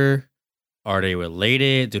brother? Are they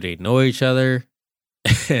related? Do they know each other?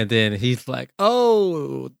 And then he's like,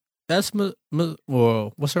 oh, that's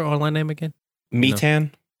well, what's her online name again?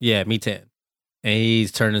 Mitan? Yeah, Mitan. And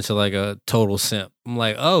he's turned into like a total simp. I'm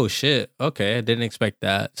like, oh shit, okay, I didn't expect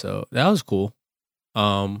that. So that was cool.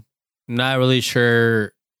 Not really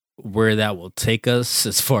sure where that will take us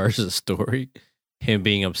as far as the story, him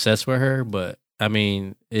being obsessed with her, but I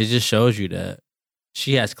mean, it just shows you that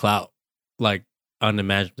she has clout, like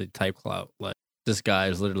unimaginably type clout. Like this guy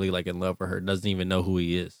is literally like in love with her, doesn't even know who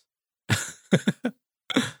he is.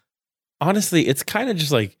 Honestly, it's kind of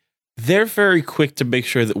just like they're very quick to make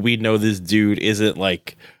sure that we know this dude isn't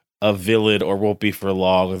like a villain or won't be for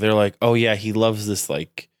long. They're like, oh yeah, he loves this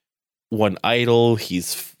like one idol.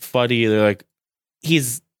 He's funny. They're like, he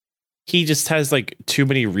just has like too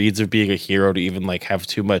many reads of being a hero to even like have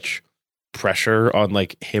too much pressure on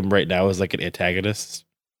like him right now as like an antagonist,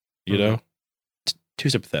 you know? Too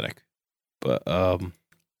sympathetic. But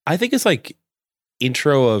I think it's like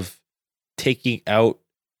intro of taking out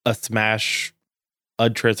a Smash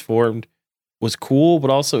untransformed was cool, but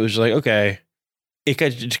also it was just like, okay, it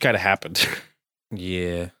just kind of happened.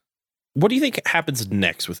 Yeah. What do you think happens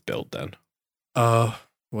next with Build then?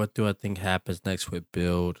 What do I think happens next with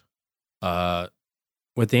Build?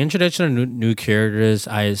 With the introduction of new characters,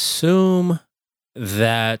 I assume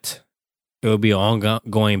that it will be an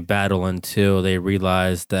ongoing battle until they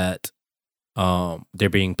realize that they're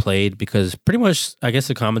being played, because pretty much I guess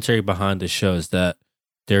the commentary behind the show is that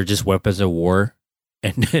they're just weapons of war,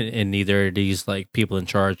 and neither of these like people in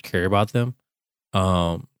charge care about them.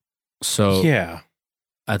 So yeah,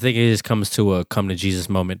 I think it just comes to a come to Jesus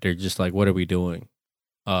moment. They're just like, what are we doing?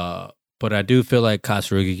 But I do feel like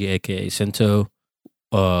Katsurugi, aka Sento,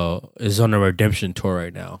 is on a redemption tour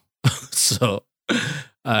right now. So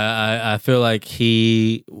I feel like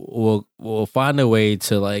he will find a way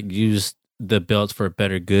to like use the belts for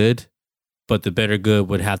better good, but the better good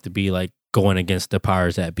would have to be like going against the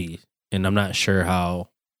powers that be. And I'm not sure how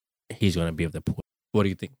he's going to be able to pull. What do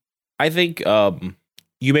you think? I think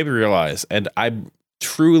you made me realize, and I'm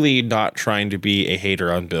truly not trying to be a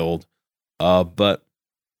hater on Build, but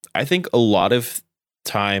I think a lot of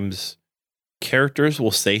times characters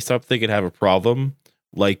will say something and have a problem,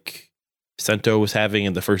 like Sento was having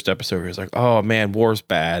in the first episode. Where he's like, "Oh man, war's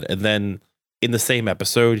bad," and then in the same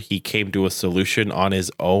episode, he came to a solution on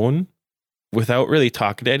his own without really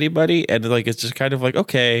talking to anybody, and like it's just kind of like,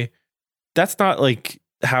 okay, that's not like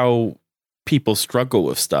how people struggle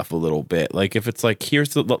with stuff a little bit. Like if it's like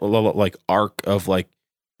here's the like arc of like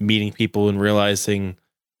meeting people and realizing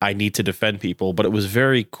I need to defend people, but it was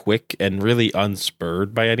very quick and really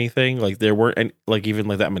unspurred by anything. Like there weren't any, like even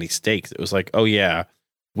like that many stakes. It was like, oh yeah,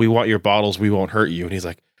 we want your bottles, we won't hurt you. And he's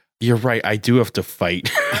like, you're right, I do have to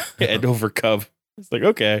fight and overcome. It's like,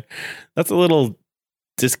 okay, that's a little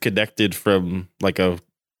disconnected from like a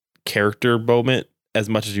character moment as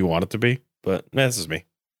much as you want it to be. But this is me.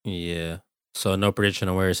 Yeah. So no prediction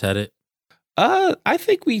on where it's headed? I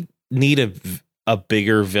think we need a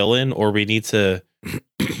bigger villain, or we need to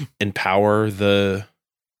empower the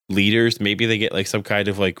leaders. Maybe they get like some kind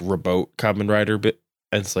of like remote Kamen Rider bit,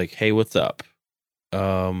 and it's like, hey, what's up?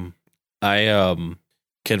 I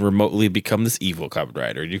can remotely become this evil Kamen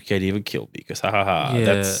Rider. You can't even kill me because ha ha ha. Yeah,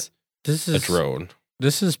 That's this a is drone.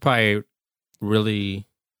 This is probably really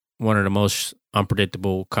one of the most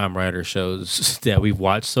unpredictable Kamen Rider shows that we've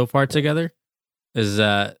watched so far together. Is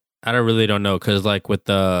that I don't know, because like with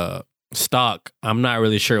the stock, I'm not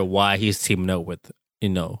really sure why he's teaming up with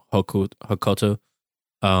Hokuto.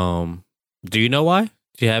 Do you know why?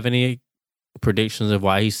 Do you have any predictions of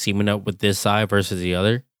why he's teaming up with this side versus the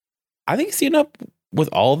other? I think he's teaming up with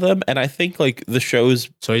all of them, and I think like the show's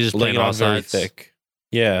So he's just laying playing all on very sides. thick.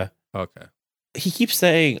 Yeah. Okay. He keeps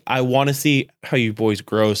saying, I want to see how you boys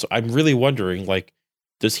grow. So I'm really wondering, like,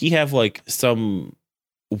 does he have like some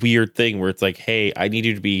weird thing where it's like, hey, I need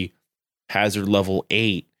you to be hazard level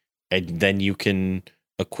 8, and then you can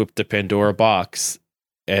equip the Pandora box,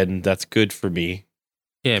 and that's good for me.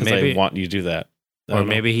 Yeah, Because maybe. I want you to do that. I Or don't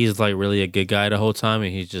know. maybe he's like really a good guy the whole time,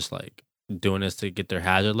 and he's just like doing this to get their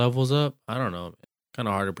hazard levels up. I don't know. Kind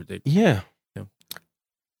of hard to predict. Yeah. Yeah.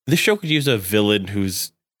 This show could use a villain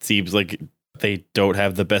who's seems like they don't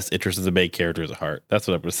have the best interest of the main characters at heart. That's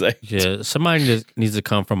what I'm gonna say. Yeah, somebody just needs to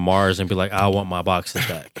come from Mars and be like, I want my boxes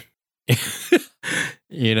back.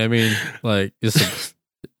 You know what I mean? Like, it's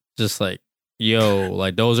just like, yo,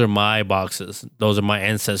 like those are my boxes. Those are my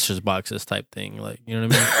ancestors' boxes type thing. Like, you know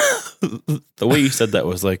what I mean? The way you said that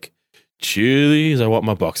was like, Chili's, I want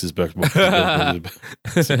my boxes back.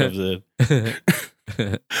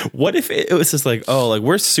 What if it was just like, oh, like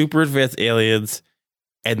we're super advanced aliens,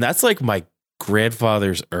 and that's like my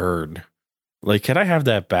grandfather's urn. Like, can I have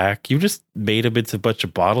that back? You just made him into a bunch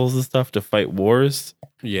of bottles and stuff to fight wars.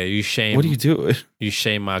 Yeah, you shame. What are you doing? You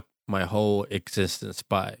shame my whole existence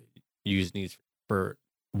by using these for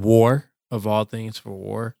war of all things, for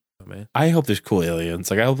war. Oh, man. I hope there's cool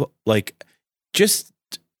aliens. Like, I hope, like, just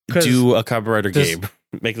 'Cause do a Kamen Rider this- game.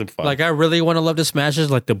 Make them fun. Like, I really want to love the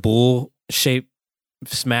smashes. Like the bull shape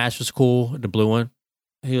smash was cool. The blue one,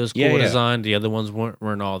 he was cool Yeah, yeah. design. The other ones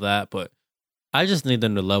weren't all that, but I just need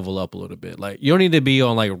them to level up a little bit. Like, you don't need to be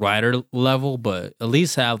on like rider level, but at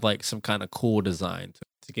least have like some kind of cool design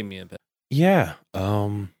to give me impact. Yeah.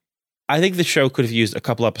 I think the show could have used a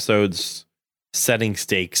couple episodes setting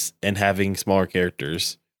stakes and having smaller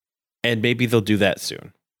characters. And maybe they'll do that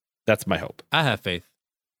soon. That's my hope. I have faith.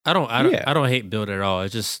 I don't hate Build at all. I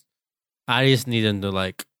just need them to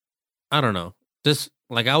like, I don't know. Just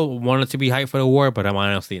like I want it to be hyped for the war, but I'm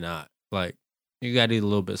honestly not. Like, you gotta do a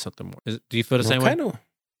little bit something more. Do you feel the same way? Kind of.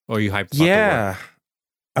 Or are you hyped about the war? Yeah.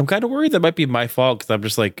 I'm kind of worried that might be my fault because I'm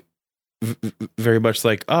just like very much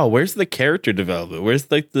like, oh, where's the character development? Where's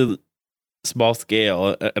like the small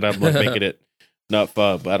scale? And I'm like making it not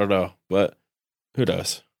fun, but I don't know. But who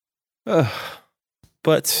knows?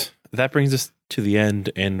 But that brings us to the end,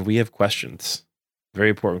 and we have questions, very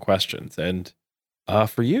important questions. And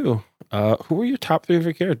for you, who are your top 3 of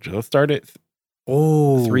your characters? Let's start at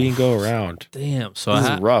Oh, 3 and go around. damn. So This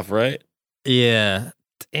is rough, right? yeah,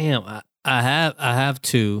 damn. I have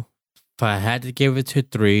 2. If I had to give it to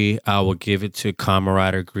 3, I would give it to Kamen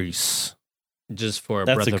Rider Grease, just for a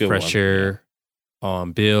That's breath a of good fresh one, air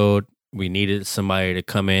on Build. We needed somebody to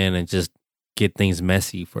come in and just get things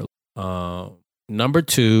messy. For number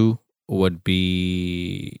 2 would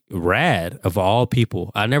be Rad, of all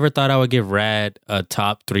people. I never thought I would give Rad a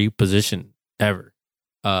top 3 position ever.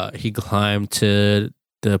 He climbed to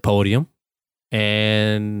the podium.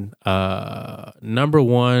 And number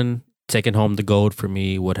one, taking home the gold for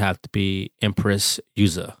me would have to be Empress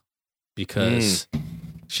Yuza, because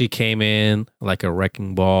she came in like a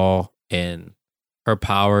wrecking ball, and her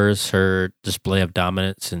powers, her display of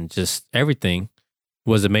dominance, and just everything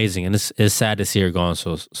was amazing. And it's sad to see her gone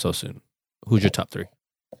so soon. Who's your top three?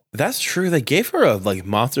 That's true. They gave her a like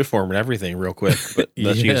monster form and everything real quick, but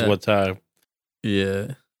let's use one time.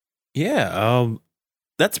 Yeah. Yeah.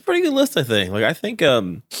 That's a pretty good list, I think. Like I think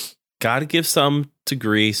gotta give some to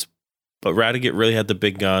Grease, but Radiguet really had the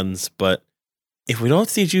big guns. But if we don't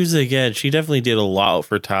see Juza again, she definitely did a lot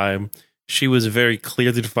for time. She was a very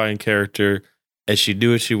clearly defined character, and she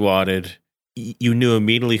knew what she wanted. You knew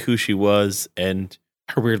immediately who she was, and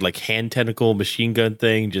her weird like hand tentacle machine gun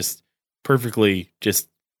thing just perfectly just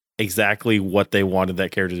exactly what they wanted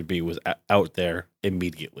that character to be was out there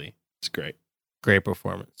immediately. It's great. Great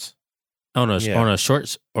performance. On a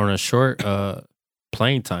short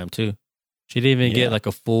playing time too. She didn't even get like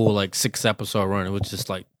a full like 6 episode run. It was just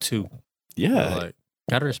like 2. Yeah. So, like,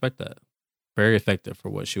 gotta respect that. Very effective for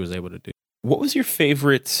what she was able to do. What was your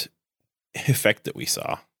favorite effect that we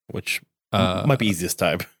saw? Which might be easiest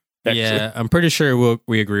time. Actually. Yeah, I'm pretty sure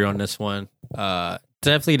we agree on this one.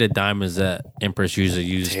 Definitely the diamonds that Empress usually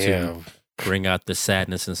used to bring out the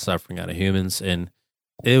sadness and suffering out of humans. And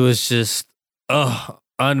it was just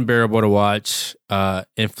unbearable to watch.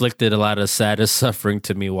 Inflicted a lot of sadness, suffering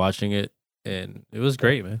to me watching it. And it was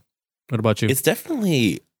great, man. What about you? It's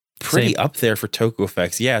definitely pretty up there for Toku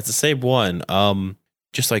effects. Yeah, it's the same one.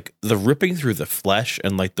 Just like the ripping through the flesh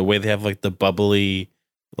and like the way they have like the bubbly,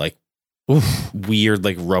 like weird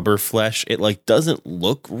like rubber flesh. It like doesn't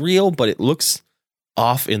look real, but it looks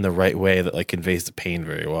off in the right way that like conveys the pain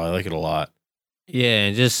very well. I like it a lot. Yeah,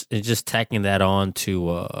 and just tacking that on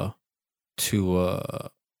to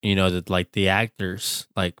you know, the actors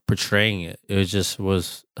like portraying it. It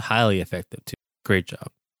was highly effective too. Great job.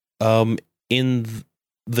 In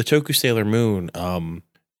the Toku Sailor Moon,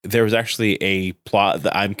 there was actually a plot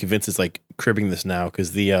that I'm convinced is like cribbing this now,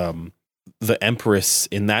 because the Empress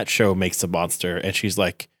in that show makes a monster, and she's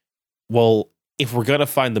like, well, if we're gonna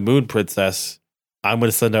find the Moon Princess, I'm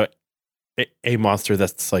gonna send out a monster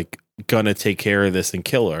that's like gonna take care of this and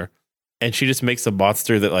kill her. And she just makes a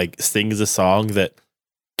monster that like sings a song that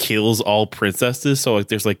kills all princesses. So like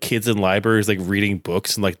there's like kids in libraries like reading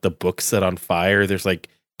books, and like the books set on fire. There's like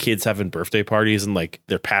kids having birthday parties, and like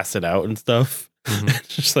they're passing out and stuff. Mm-hmm.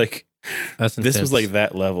 It's just like That's this intense. was like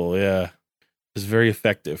that level. Yeah, it was very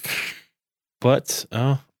effective. But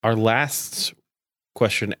our last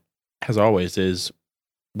question, as always, is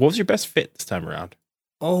what was your best fit this time around?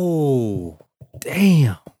 Oh,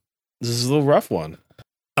 damn. This is a little rough one.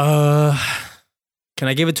 Can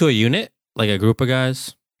I give it to a unit, like a group of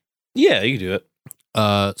guys? Yeah, you can do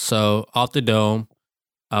it. So off the dome,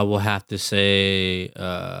 I will have to say,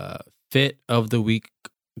 fit of the week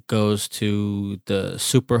goes to the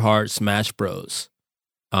Super Hard Smash Bros.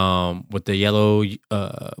 With the yellow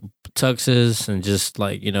tuxes and just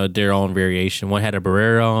like, you know, their own variation. One had a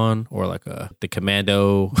Barrera on, or like the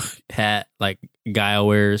commando hat like Guile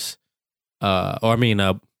wears.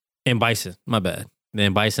 M. Bison, my bad. The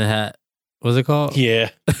M. Bison hat. What's it called?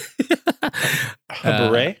 Yeah. A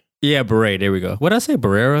beret? Yeah, beret. There we go. What did I say?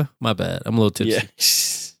 Barrera? My bad. I'm a little tipsy.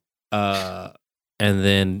 Yeah. And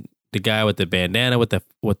then the guy with the bandana with the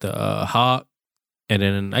hawk, and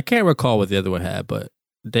then I can't recall what the other one had, but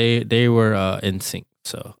they were in sync.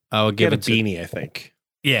 So I would give it to beanie, I think.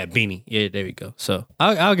 Yeah, beanie. Yeah, there we go. So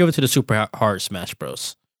I'll give it to the Super Hard Smash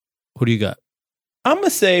Bros. Who do you got? I'm gonna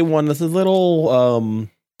say one that's a little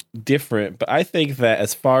different, but I think that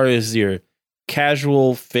as far as your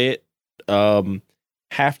casual fit,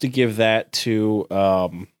 have to give that to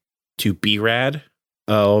B-Rad.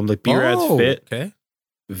 Like B-Rad's fit, okay,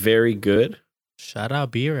 very good. Shout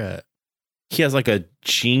out B-Rad. He has like a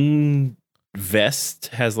jean vest,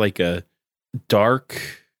 has like a dark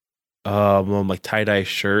like tie-dye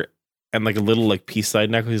shirt, and like a little like peace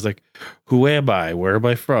sign necklace. He's like, who am I? Where am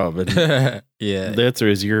I from? And Yeah, the answer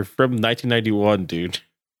is you're from 1991, dude.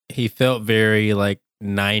 he felt very like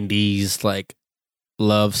 90s like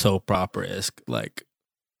love soap opera-esque, like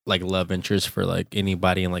love interest for like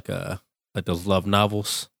anybody in like those love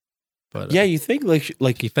novels. But Yeah, you think like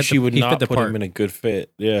she would not put part. him in a good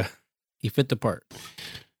fit. Yeah. He fit the part.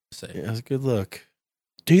 Say. Yeah, that's a good look.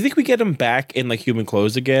 Do you think we get him back in like human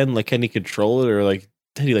clothes again? Like, can he control it, or like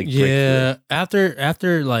did he like break Yeah, through?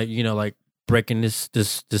 after like, you know, like breaking this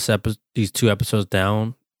episode, these 2 episodes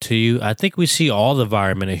down to you, I think we see all the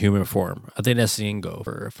Vyram in a human form. I think that's the end goal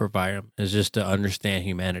for Vyram, is just to understand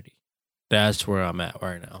humanity. That's where I'm at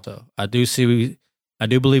right now. So I do see I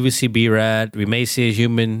do believe we see B-Rad. We may see a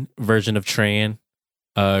human version of Tran.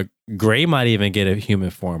 Gray might even get a human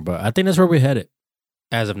form, but I think that's where we're headed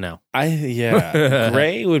as of now.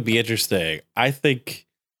 Gray would be interesting. I think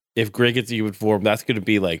if Gray gets a human form, that's going to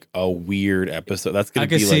be like a weird episode. That's going I to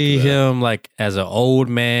be could like see him like as an old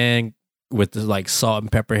man with this, like salt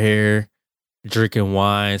and pepper hair, drinking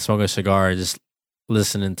wine, smoking a cigar, and just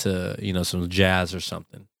listening to some jazz or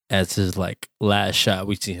something as his like last shot.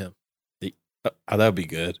 We see him. that would be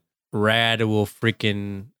good. Rad will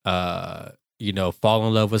freaking fall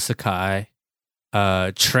in love with Sakai.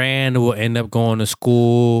 Tran will end up going to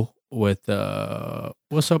school with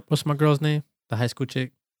what's my girl's name? The high school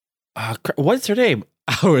chick. What's her name?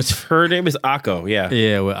 Her name is Akko. Yeah.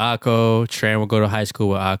 Yeah, with Akko. Tran will go to high school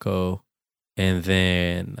with Akko. And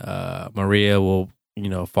then Maria will,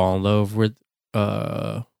 fall in love with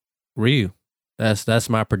Ryu. That's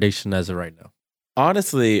my prediction as of right now.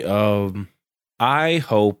 Honestly, I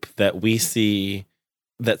hope that we see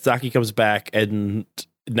that Saki comes back and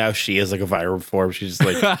now she is like a viral form. She's just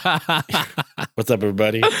like, "What's up,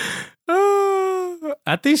 everybody?"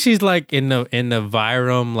 I think she's like in the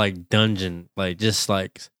Vyram like dungeon, like just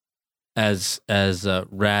like as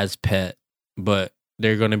Rad's pet, but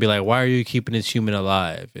they're gonna be like, "Why are you keeping this human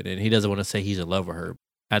alive?" And then he doesn't want to say he's in love with her.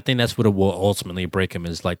 I think that's what will ultimately break him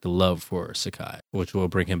is like the love for Sakai, which will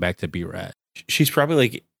bring him back to B-Rad. She's probably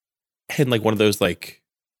like in like one of those like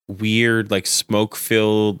weird like smoke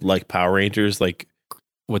filled like Power Rangers like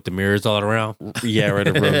with the mirrors all around. Yeah, right.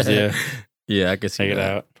 Rooms, yeah, yeah, I can see it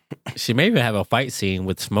out. She may even have a fight scene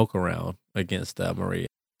with smoke around against Maria.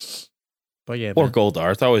 But yeah, or man.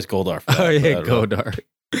 Goldar. It's always Goldar. For that, oh yeah, Goldar.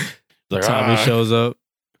 Like, Tommy shows up.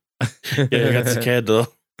 Yeah, he got the candle.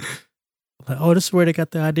 Like, oh, this is where they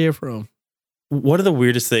got the idea from. One of the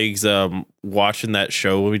weirdest things watching that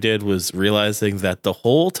show we did was realizing that the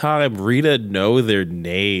whole time Rita knew their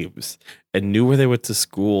names and knew where they went to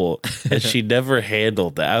school, and she never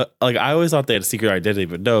handled that. Like I always thought they had a secret identity,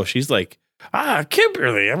 but no, she's like,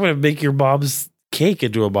 Kimberly, I'm gonna make your mom's cake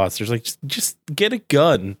into a monster. It's like just get a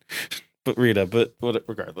gun. But Rita,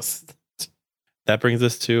 regardless, that brings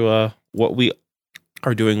us to what we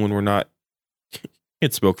are doing when we're not in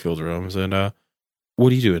smoke-filled rooms. And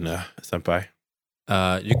what are you doing, senpai?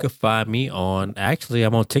 You can find me on. Actually,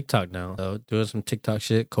 I'm on TikTok now. So doing some TikTok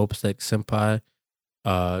shit. Copacetic Senpai.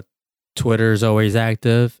 Twitter is always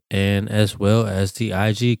active, and as well as the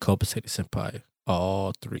IG Copacetic Senpai.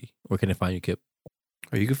 All three. Where can I find you, Kip?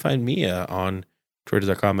 Or you can find me on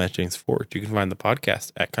Twitter.com at James Ford. You can find the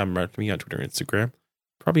podcast at Common Me on Twitter and Instagram.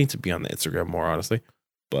 Probably need to be on the Instagram more, honestly.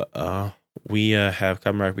 But we have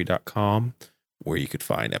CommonRugby.com where you could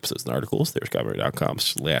find episodes and articles. There's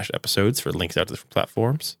CommonRugby.com/episodes for links out to different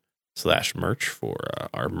platforms, /merch for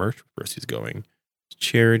our merch. Proceeds going to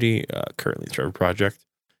charity, currently the Trevor Project.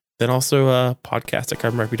 Then also podcast at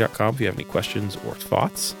CommonRugby.com if you have any questions or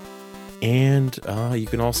thoughts. And you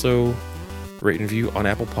can also rate and review on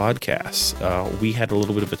Apple Podcasts. We had a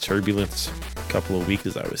little bit of a turbulent couple of weeks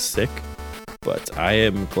as I was sick, but I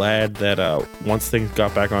am glad that once things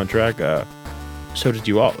got back on track, so did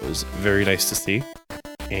you all. It was very nice to see,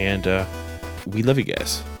 and we love you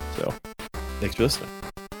guys. So thanks for listening.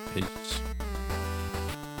 Peace.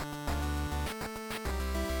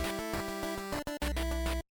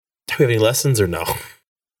 Do we have any lessons or no?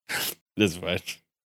 This is fine.